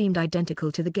layout seemed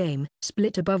identical to the game,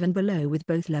 split above and below with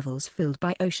both levels filled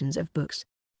by oceans of books.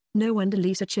 No wonder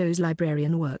Lisa chose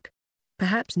librarian work.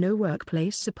 Perhaps no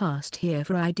workplace surpassed here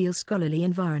for ideal scholarly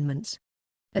environments.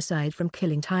 Aside from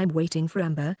killing time waiting for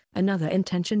Amber, another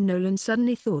intention Nolan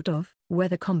suddenly thought of,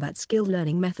 whether combat skill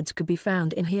learning methods could be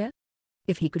found in here.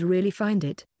 If he could really find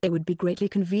it, it would be greatly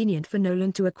convenient for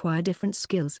Nolan to acquire different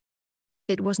skills.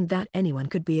 It wasn't that anyone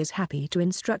could be as happy to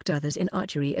instruct others in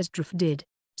archery as Druff did,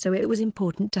 so it was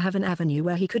important to have an avenue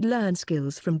where he could learn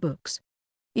skills from books.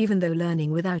 Even though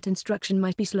learning without instruction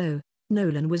might be slow,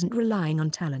 Nolan wasn't relying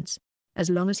on talents. As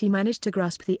long as he managed to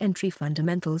grasp the entry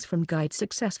fundamentals from guides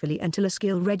successfully until a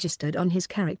skill registered on his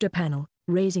character panel,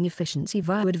 raising efficiency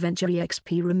via Adventure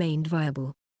EXP remained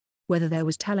viable. Whether there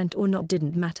was talent or not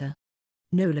didn't matter.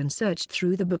 Nolan searched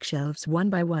through the bookshelves one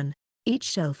by one. Each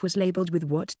shelf was labeled with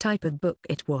what type of book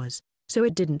it was, so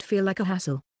it didn't feel like a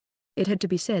hassle. It had to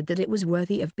be said that it was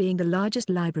worthy of being the largest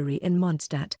library in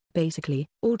Mondstadt. Basically,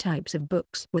 all types of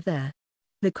books were there.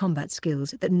 The combat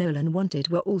skills that Nolan wanted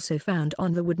were also found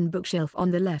on the wooden bookshelf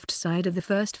on the left side of the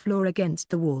first floor against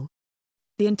the wall.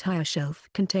 The entire shelf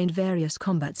contained various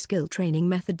combat skill training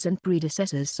methods and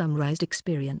predecessors' summarized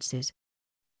experiences.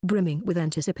 Brimming with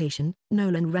anticipation,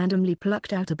 Nolan randomly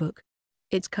plucked out a book.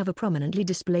 Its cover prominently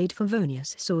displayed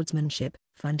Favonius swordsmanship,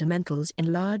 fundamentals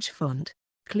in large font.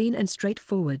 Clean and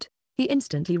straightforward, he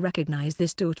instantly recognized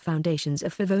this taught foundations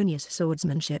of Favonius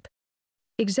swordsmanship.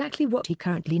 Exactly what he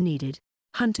currently needed.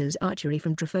 Hunter's archery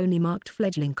from Druff only marked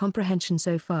fledgling comprehension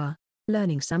so far.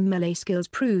 Learning some melee skills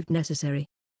proved necessary.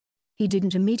 He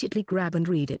didn't immediately grab and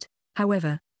read it,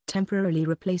 however, temporarily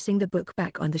replacing the book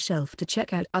back on the shelf to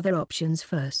check out other options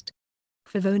first.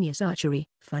 Favonius Archery,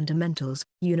 Fundamentals,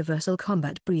 Universal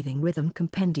Combat Breathing Rhythm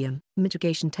Compendium,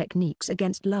 Mitigation Techniques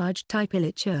Against Large Type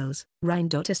Illit Churls,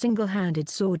 Rhindota Single-Handed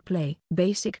Swordplay,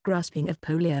 Basic Grasping of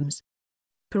Polearms.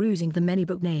 Perusing the many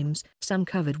book names, some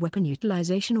covered weapon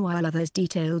utilization while others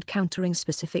detailed countering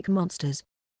specific monsters.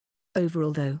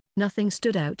 Overall though, nothing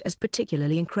stood out as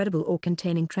particularly incredible or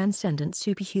containing transcendent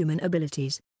superhuman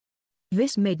abilities.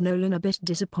 This made Nolan a bit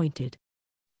disappointed.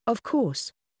 Of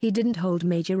course, he didn't hold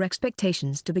major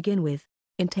expectations to begin with.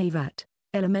 In Teyvat,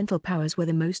 elemental powers were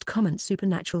the most common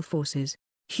supernatural forces.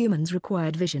 Humans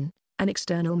required vision, an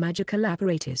external magical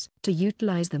apparatus, to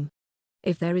utilize them.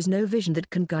 If there is no vision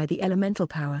that can guide the elemental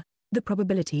power, the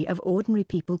probability of ordinary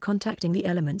people contacting the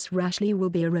elements rashly will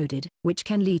be eroded, which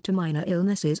can lead to minor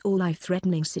illnesses or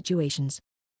life-threatening situations.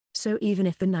 So even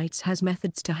if the Knights has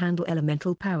methods to handle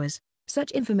elemental powers, such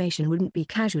information wouldn't be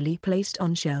casually placed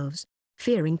on shelves.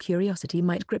 Fearing curiosity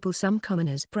might cripple some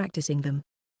commoners practicing them.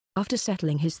 After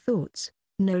settling his thoughts,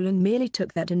 Nolan merely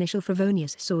took that initial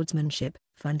Favonius swordsmanship,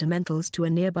 fundamentals to a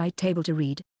nearby table to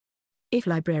read. If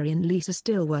librarian Lisa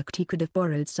still worked he could have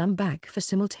borrowed some back for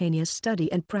simultaneous study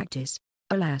and practice.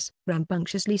 Alas,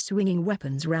 rambunctiously swinging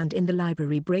weapons around in the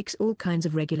library breaks all kinds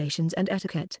of regulations and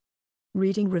etiquette.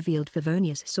 Reading revealed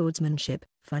Favonius swordsmanship,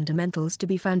 fundamentals to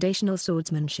be foundational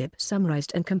swordsmanship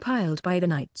summarized and compiled by the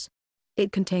Knights.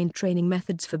 It contained training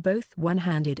methods for both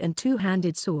one-handed and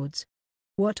two-handed swords.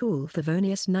 What all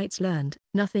Favonius Knights learned,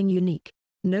 nothing unique,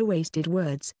 no wasted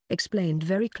words, explained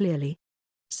very clearly.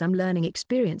 Some learning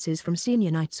experiences from senior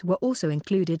Knights were also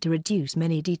included to reduce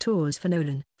many detours for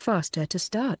Nolan. Faster to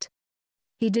start.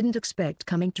 He didn't expect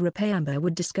coming to repay Amber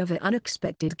would discover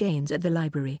unexpected gains at the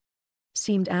library.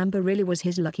 Seemed Amber really was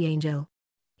his lucky angel.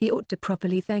 He ought to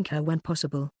properly thank her when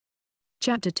possible.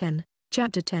 Chapter 10,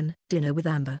 Dinner with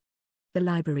Amber. The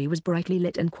library was brightly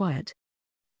lit and quiet.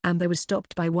 Amber was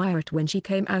stopped by Wyatt when she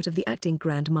came out of the acting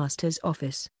grandmaster's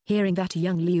office, hearing that a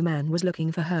young Liu man was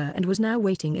looking for her and was now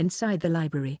waiting inside the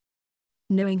library.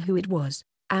 Knowing who it was,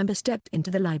 Amber stepped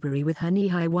into the library with her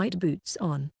knee-high white boots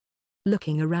on.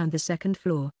 Looking around the second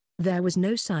floor, there was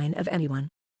no sign of anyone.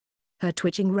 Her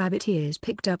twitching rabbit ears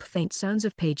picked up faint sounds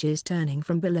of pages turning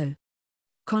from below.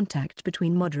 Contact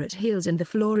between moderate heels and the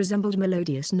floor resembled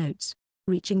melodious notes.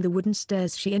 Reaching the wooden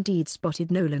stairs, she indeed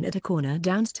spotted Nolan at a corner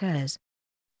downstairs.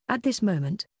 At this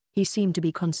moment, he seemed to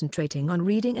be concentrating on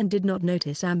reading and did not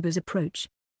notice Amber's approach.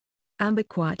 Amber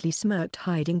quietly smirked,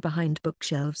 hiding behind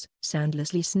bookshelves,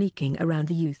 soundlessly sneaking around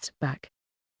the youth's back.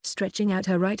 Stretching out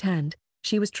her right hand,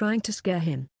 she was trying to scare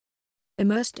him.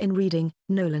 Immersed in reading,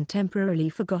 Nolan temporarily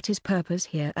forgot his purpose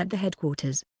here at the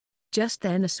headquarters. Just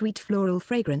then a sweet floral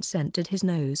fragrance entered his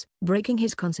nose, breaking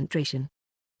his concentration.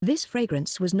 This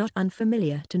fragrance was not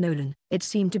unfamiliar to Nolan, it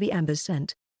seemed to be Amber's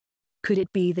scent. Could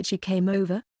it be that she came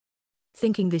over?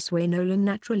 Thinking this way, Nolan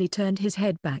naturally turned his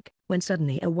head back, when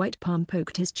suddenly a white palm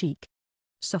poked his cheek.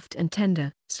 Soft and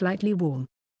tender, slightly warm.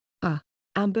 Ah!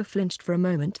 Amber flinched for a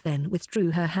moment, then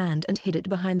withdrew her hand and hid it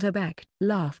behind her back,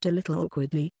 laughed a little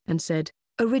awkwardly, and said,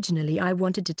 "Originally I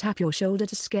wanted to tap your shoulder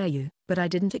to scare you, but I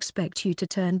didn't expect you to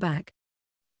turn back."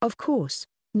 Of course,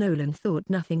 Nolan thought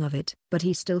nothing of it, but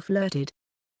he still flirted.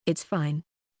 "It's fine.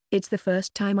 It's the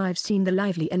first time I've seen the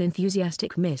lively and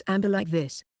enthusiastic Miss Amber like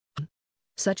this.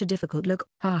 Such a difficult look,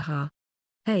 haha.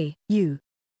 Hey, you.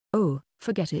 Oh,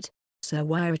 forget it. Sir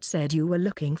Wyatt said you were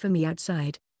looking for me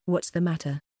outside, what's the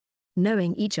matter?"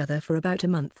 Knowing each other for about a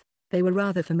month, they were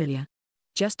rather familiar.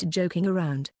 Just joking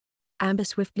around. Amber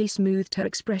swiftly smoothed her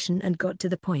expression and got to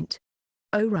the point.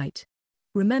 "Oh right.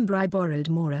 Remember I borrowed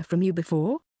Mora from you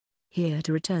before? Here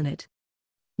to return it."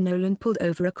 Nolan pulled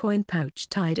over a coin pouch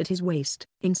tied at his waist.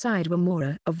 Inside were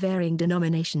Mora of varying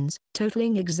denominations,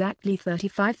 totaling exactly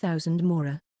 35,000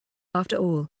 Mora. After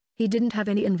all, he didn't have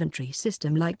any inventory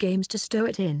system like games to stow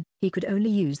it in, he could only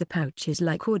use the pouches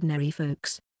like ordinary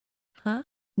folks. Huh?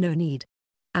 No need.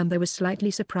 Amber was slightly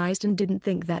surprised and didn't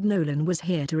think that Nolan was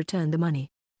here to return the money.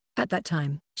 At that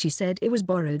time, she said it was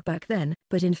borrowed back then,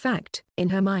 but in fact, in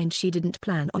her mind she didn't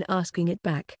plan on asking it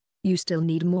back. You still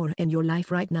need more in your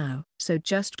life right now, so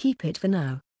just keep it for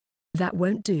now. That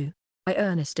won't do. I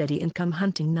earn a steady income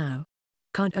hunting now.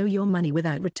 Can't owe your money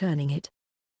without returning it.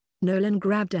 Nolan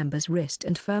grabbed Amber's wrist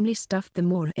and firmly stuffed the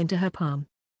Mora into her palm.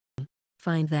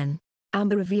 Fine then.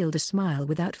 Amber revealed a smile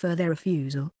without further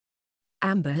refusal.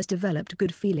 Amber has developed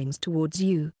good feelings towards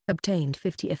you, obtained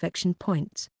 50 affection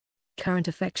points. Current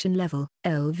affection level,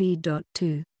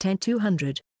 LV.2,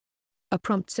 10-200. A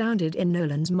prompt sounded in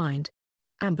Nolan's mind.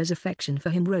 Amber's affection for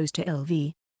him rose to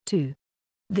LV.2.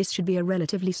 This should be a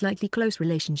relatively slightly close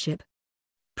relationship.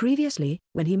 Previously,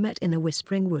 when he met in the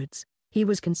Whispering Woods, he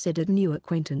was considered new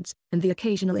acquaintance, and the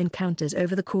occasional encounters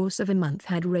over the course of a month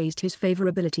had raised his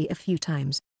favorability a few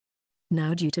times.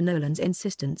 Now, due to Nolan's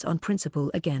insistence on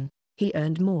principle again, he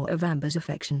earned more of Amber's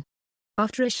affection.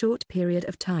 After a short period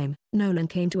of time, Nolan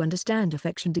came to understand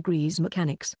affection degrees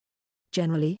mechanics.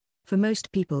 Generally, for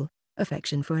most people,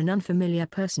 affection for an unfamiliar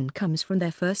person comes from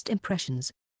their first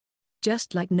impressions.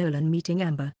 Just like Nolan meeting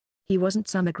Amber, he wasn't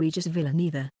some egregious villain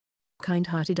either.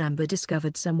 Kind-hearted Amber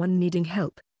discovered someone needing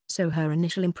help, so her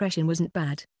initial impression wasn't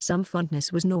bad, some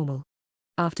fondness was normal.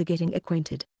 After getting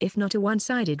acquainted, if not a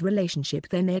one-sided relationship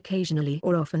then they occasionally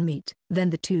or often meet, then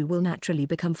the two will naturally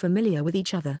become familiar with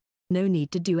each other. No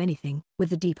need to do anything. With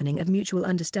the deepening of mutual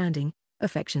understanding,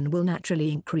 affection will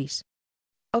naturally increase.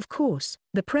 Of course,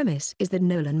 the premise is that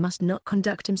Nolan must not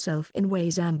conduct himself in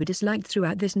ways Amber disliked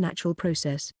throughout this natural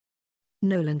process.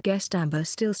 Nolan guessed Amber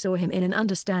still saw him in an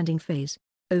understanding phase.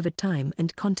 Over time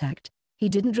and contact, he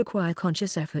didn't require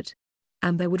conscious effort.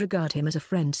 Amber would regard him as a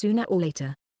friend sooner or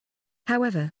later.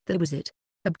 However, that was it.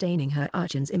 Obtaining her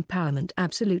Archon's empowerment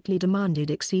absolutely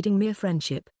demanded exceeding mere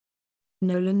friendship.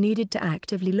 Nolan needed to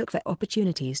actively look for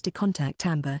opportunities to contact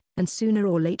Amber, and sooner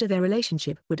or later their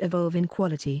relationship would evolve in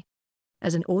quality.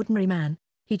 As an ordinary man,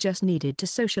 he just needed to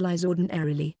socialize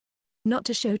ordinarily. Not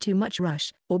to show too much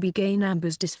rush, or gain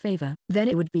Amber's disfavor, then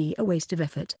it would be a waste of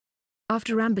effort.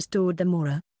 After Amber stored the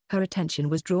Mora, her attention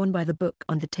was drawn by the book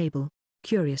on the table.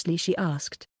 Curiously she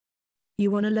asked, "You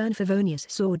want to learn Favonius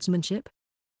swordsmanship?"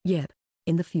 "Yep.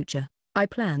 In the future, I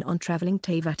plan on traveling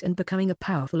Teyvat and becoming a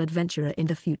powerful adventurer in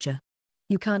the future.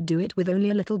 You can't do it with only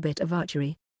a little bit of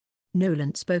archery."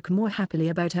 Nolan spoke more happily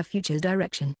about her future's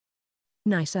direction.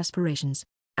 "Nice aspirations."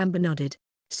 Amber nodded.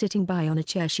 Sitting by on a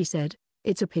chair she said,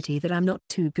 "It's a pity that I'm not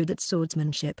too good at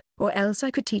swordsmanship, or else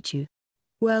I could teach you.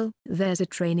 Well, there's a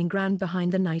training ground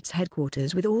behind the Knight's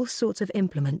headquarters with all sorts of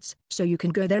implements, so you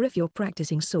can go there if you're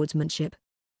practicing swordsmanship."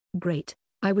 "Great.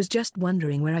 I was just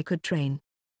wondering where I could train.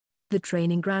 The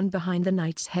training ground behind the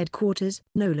Knight's headquarters.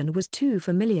 Nolan was too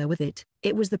familiar with it.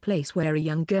 It was the place where a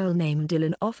young girl named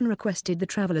Dylan often requested the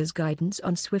traveler's guidance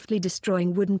on swiftly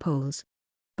destroying wooden poles.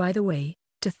 By the way,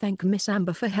 to thank Miss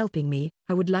Amber for helping me,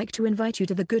 I would like to invite you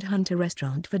to the Good Hunter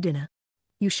restaurant for dinner.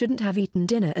 You shouldn't have eaten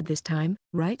dinner at this time,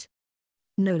 right?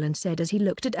 Nolan said as he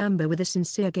looked at Amber with a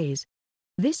sincere gaze.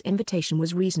 This invitation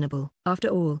was reasonable. After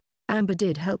all, Amber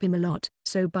did help him a lot,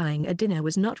 so buying a dinner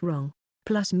was not wrong.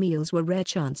 Plus meals were rare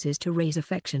chances to raise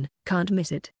affection, can't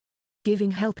miss it.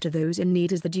 Giving help to those in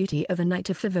need is the duty of a Knight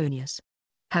of Favonius.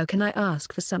 How can I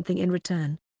ask for something in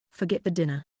return? Forget the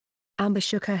dinner. Amber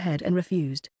shook her head and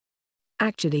refused.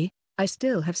 Actually, I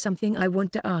still have something I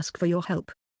want to ask for your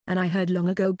help, and I heard long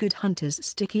ago Good Hunter's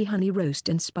sticky honey roast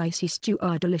and spicy stew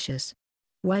are delicious.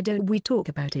 Why don't we talk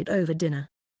about it over dinner?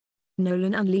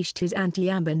 Nolan unleashed his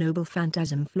anti-Amber noble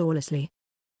phantasm flawlessly.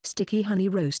 Sticky honey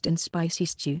roast and spicy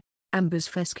stew. Amber's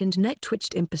fair-skinned neck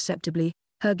twitched imperceptibly,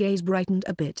 her gaze brightened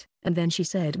a bit, and then she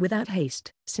said without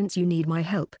haste, "Since you need my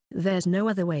help, there's no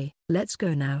other way. Let's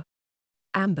go now.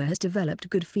 Amber has developed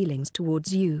good feelings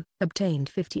towards you, obtained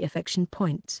 50 affection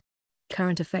points.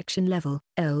 Current affection level,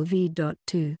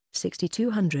 LV.2,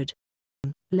 6200.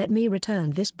 Let me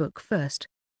return this book first."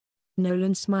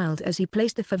 Nolan smiled as he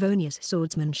placed the Favonius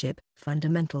Swordsmanship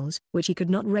Fundamentals, which he could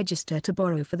not register to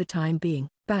borrow for the time being,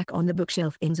 back on the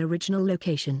bookshelf in its original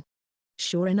location.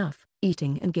 Sure enough,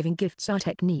 eating and giving gifts are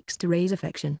techniques to raise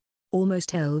affection.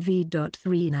 Almost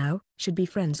LV.3 now, should be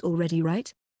friends already,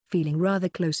 right? Feeling rather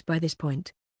close by this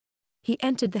point. He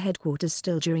entered the headquarters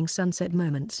still during sunset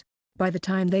moments. By the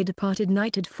time they departed,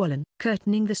 night had fallen,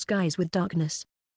 curtaining the skies with darkness.